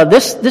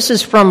 this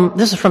is from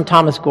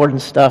Thomas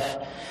Gordon's stuff,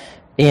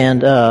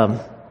 and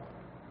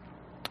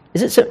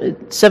is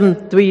it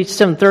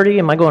 7:30?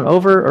 Am I going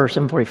over or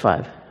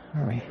 7:45?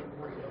 All right.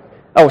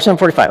 Oh,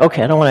 7:45.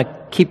 Okay, I don't want to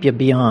keep you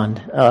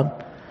beyond.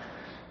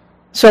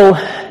 So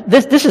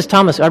this is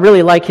Thomas. I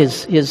really like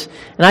his,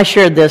 and I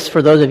shared this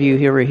for those of you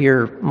who were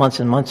here months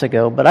and months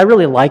ago, but I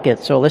really like it,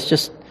 so let's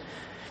just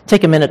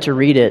take a minute to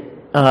read it.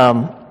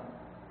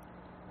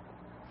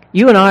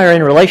 You and I are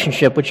in a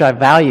relationship which I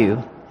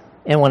value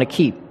and want to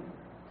keep.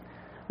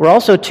 We're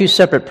also two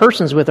separate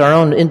persons with our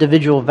own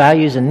individual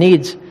values and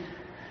needs,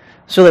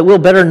 so that we'll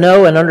better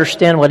know and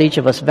understand what each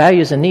of us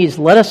values and needs.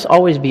 Let us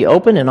always be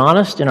open and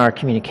honest in our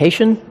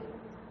communication.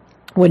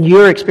 When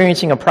you're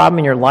experiencing a problem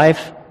in your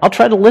life, I'll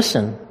try to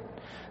listen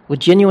with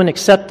genuine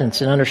acceptance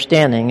and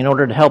understanding in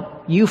order to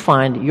help you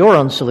find your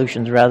own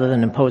solutions rather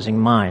than imposing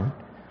mine.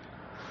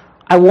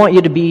 I want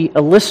you to be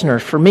a listener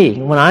for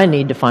me when I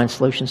need to find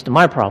solutions to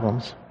my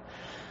problems.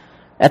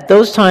 At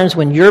those times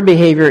when your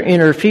behavior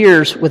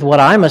interferes with what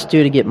I must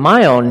do to get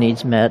my own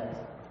needs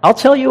met, I'll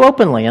tell you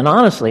openly and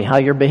honestly how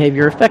your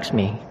behavior affects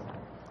me,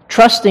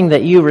 trusting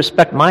that you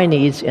respect my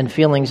needs and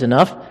feelings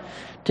enough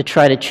to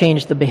try to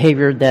change the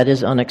behavior that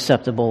is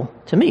unacceptable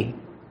to me.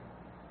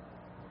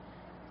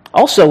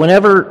 Also,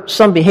 whenever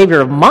some behavior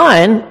of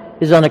mine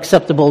is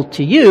unacceptable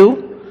to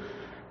you,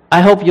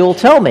 I hope you'll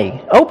tell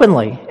me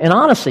openly and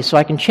honestly so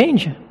I can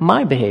change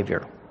my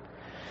behavior.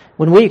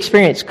 When we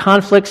experience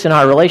conflicts in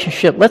our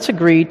relationship, let's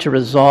agree to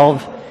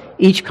resolve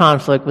each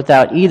conflict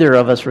without either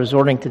of us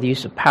resorting to the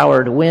use of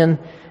power to win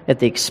at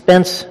the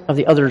expense of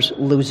the other's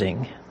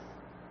losing.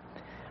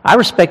 I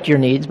respect your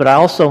needs, but I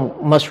also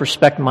must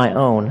respect my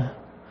own.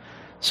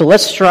 So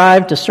let's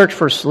strive to search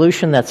for a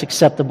solution that's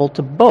acceptable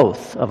to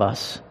both of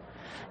us.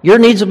 Your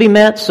needs will be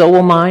met, so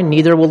will mine.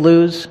 Neither will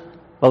lose.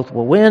 Both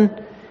will win.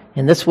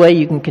 In this way,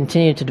 you can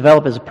continue to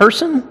develop as a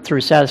person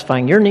through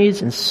satisfying your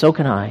needs, and so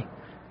can I.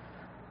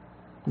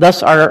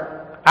 Thus,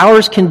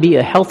 ours can be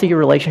a healthy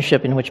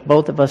relationship in which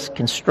both of us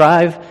can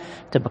strive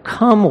to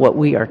become what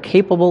we are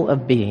capable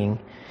of being,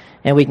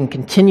 and we can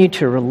continue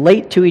to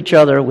relate to each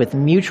other with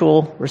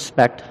mutual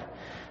respect,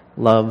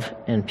 love,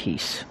 and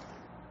peace.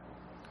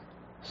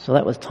 So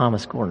that was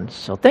Thomas Gordon.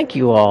 So thank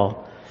you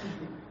all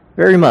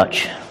very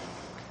much.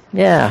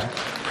 Yeah.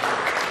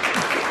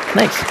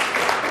 Thanks.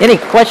 Any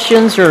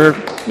questions or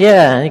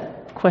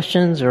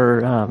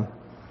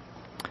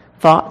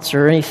thoughts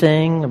or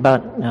anything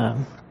about...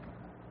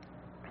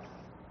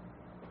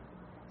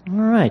 All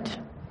right.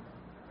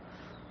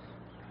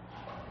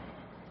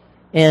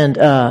 And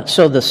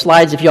so the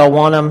slides, if y'all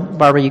want them,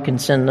 Barbara, you can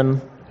send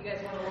them. You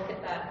guys want to look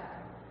at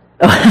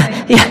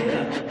that?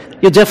 Yeah.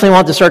 You'll definitely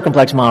want the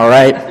circumplex model,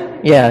 right?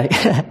 Yeah. Do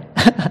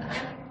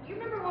you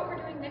remember what we're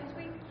doing next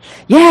week?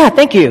 Yeah,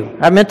 thank you.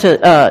 I meant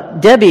to,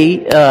 Debbie,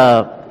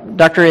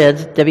 Dr.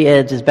 Eds, Debbie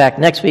Eds is back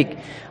next week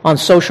on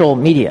social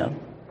media.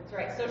 That's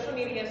right. Social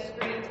media,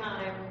 screen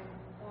time.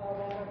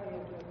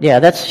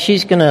 Yeah,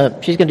 she's gonna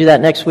do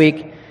that next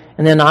week.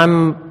 And then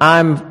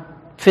I'm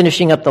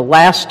finishing up the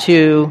last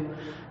two.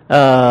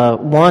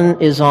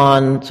 One is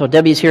on, so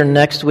Debbie's here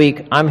next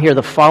week. I'm here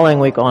the following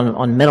week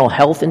on mental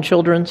health in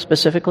children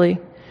specifically.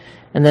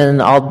 And then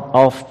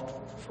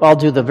I'll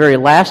do the very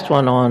last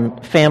one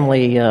on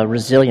family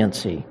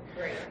resiliency.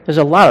 There's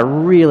a lot of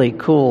really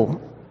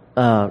cool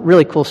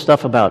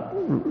stuff about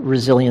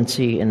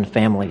resiliency in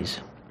families.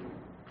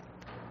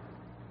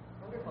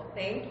 Wonderful.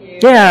 Thank you.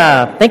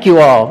 Yeah, thank you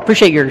all.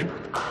 Appreciate your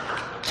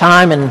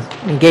time and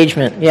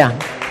engagement. Yeah.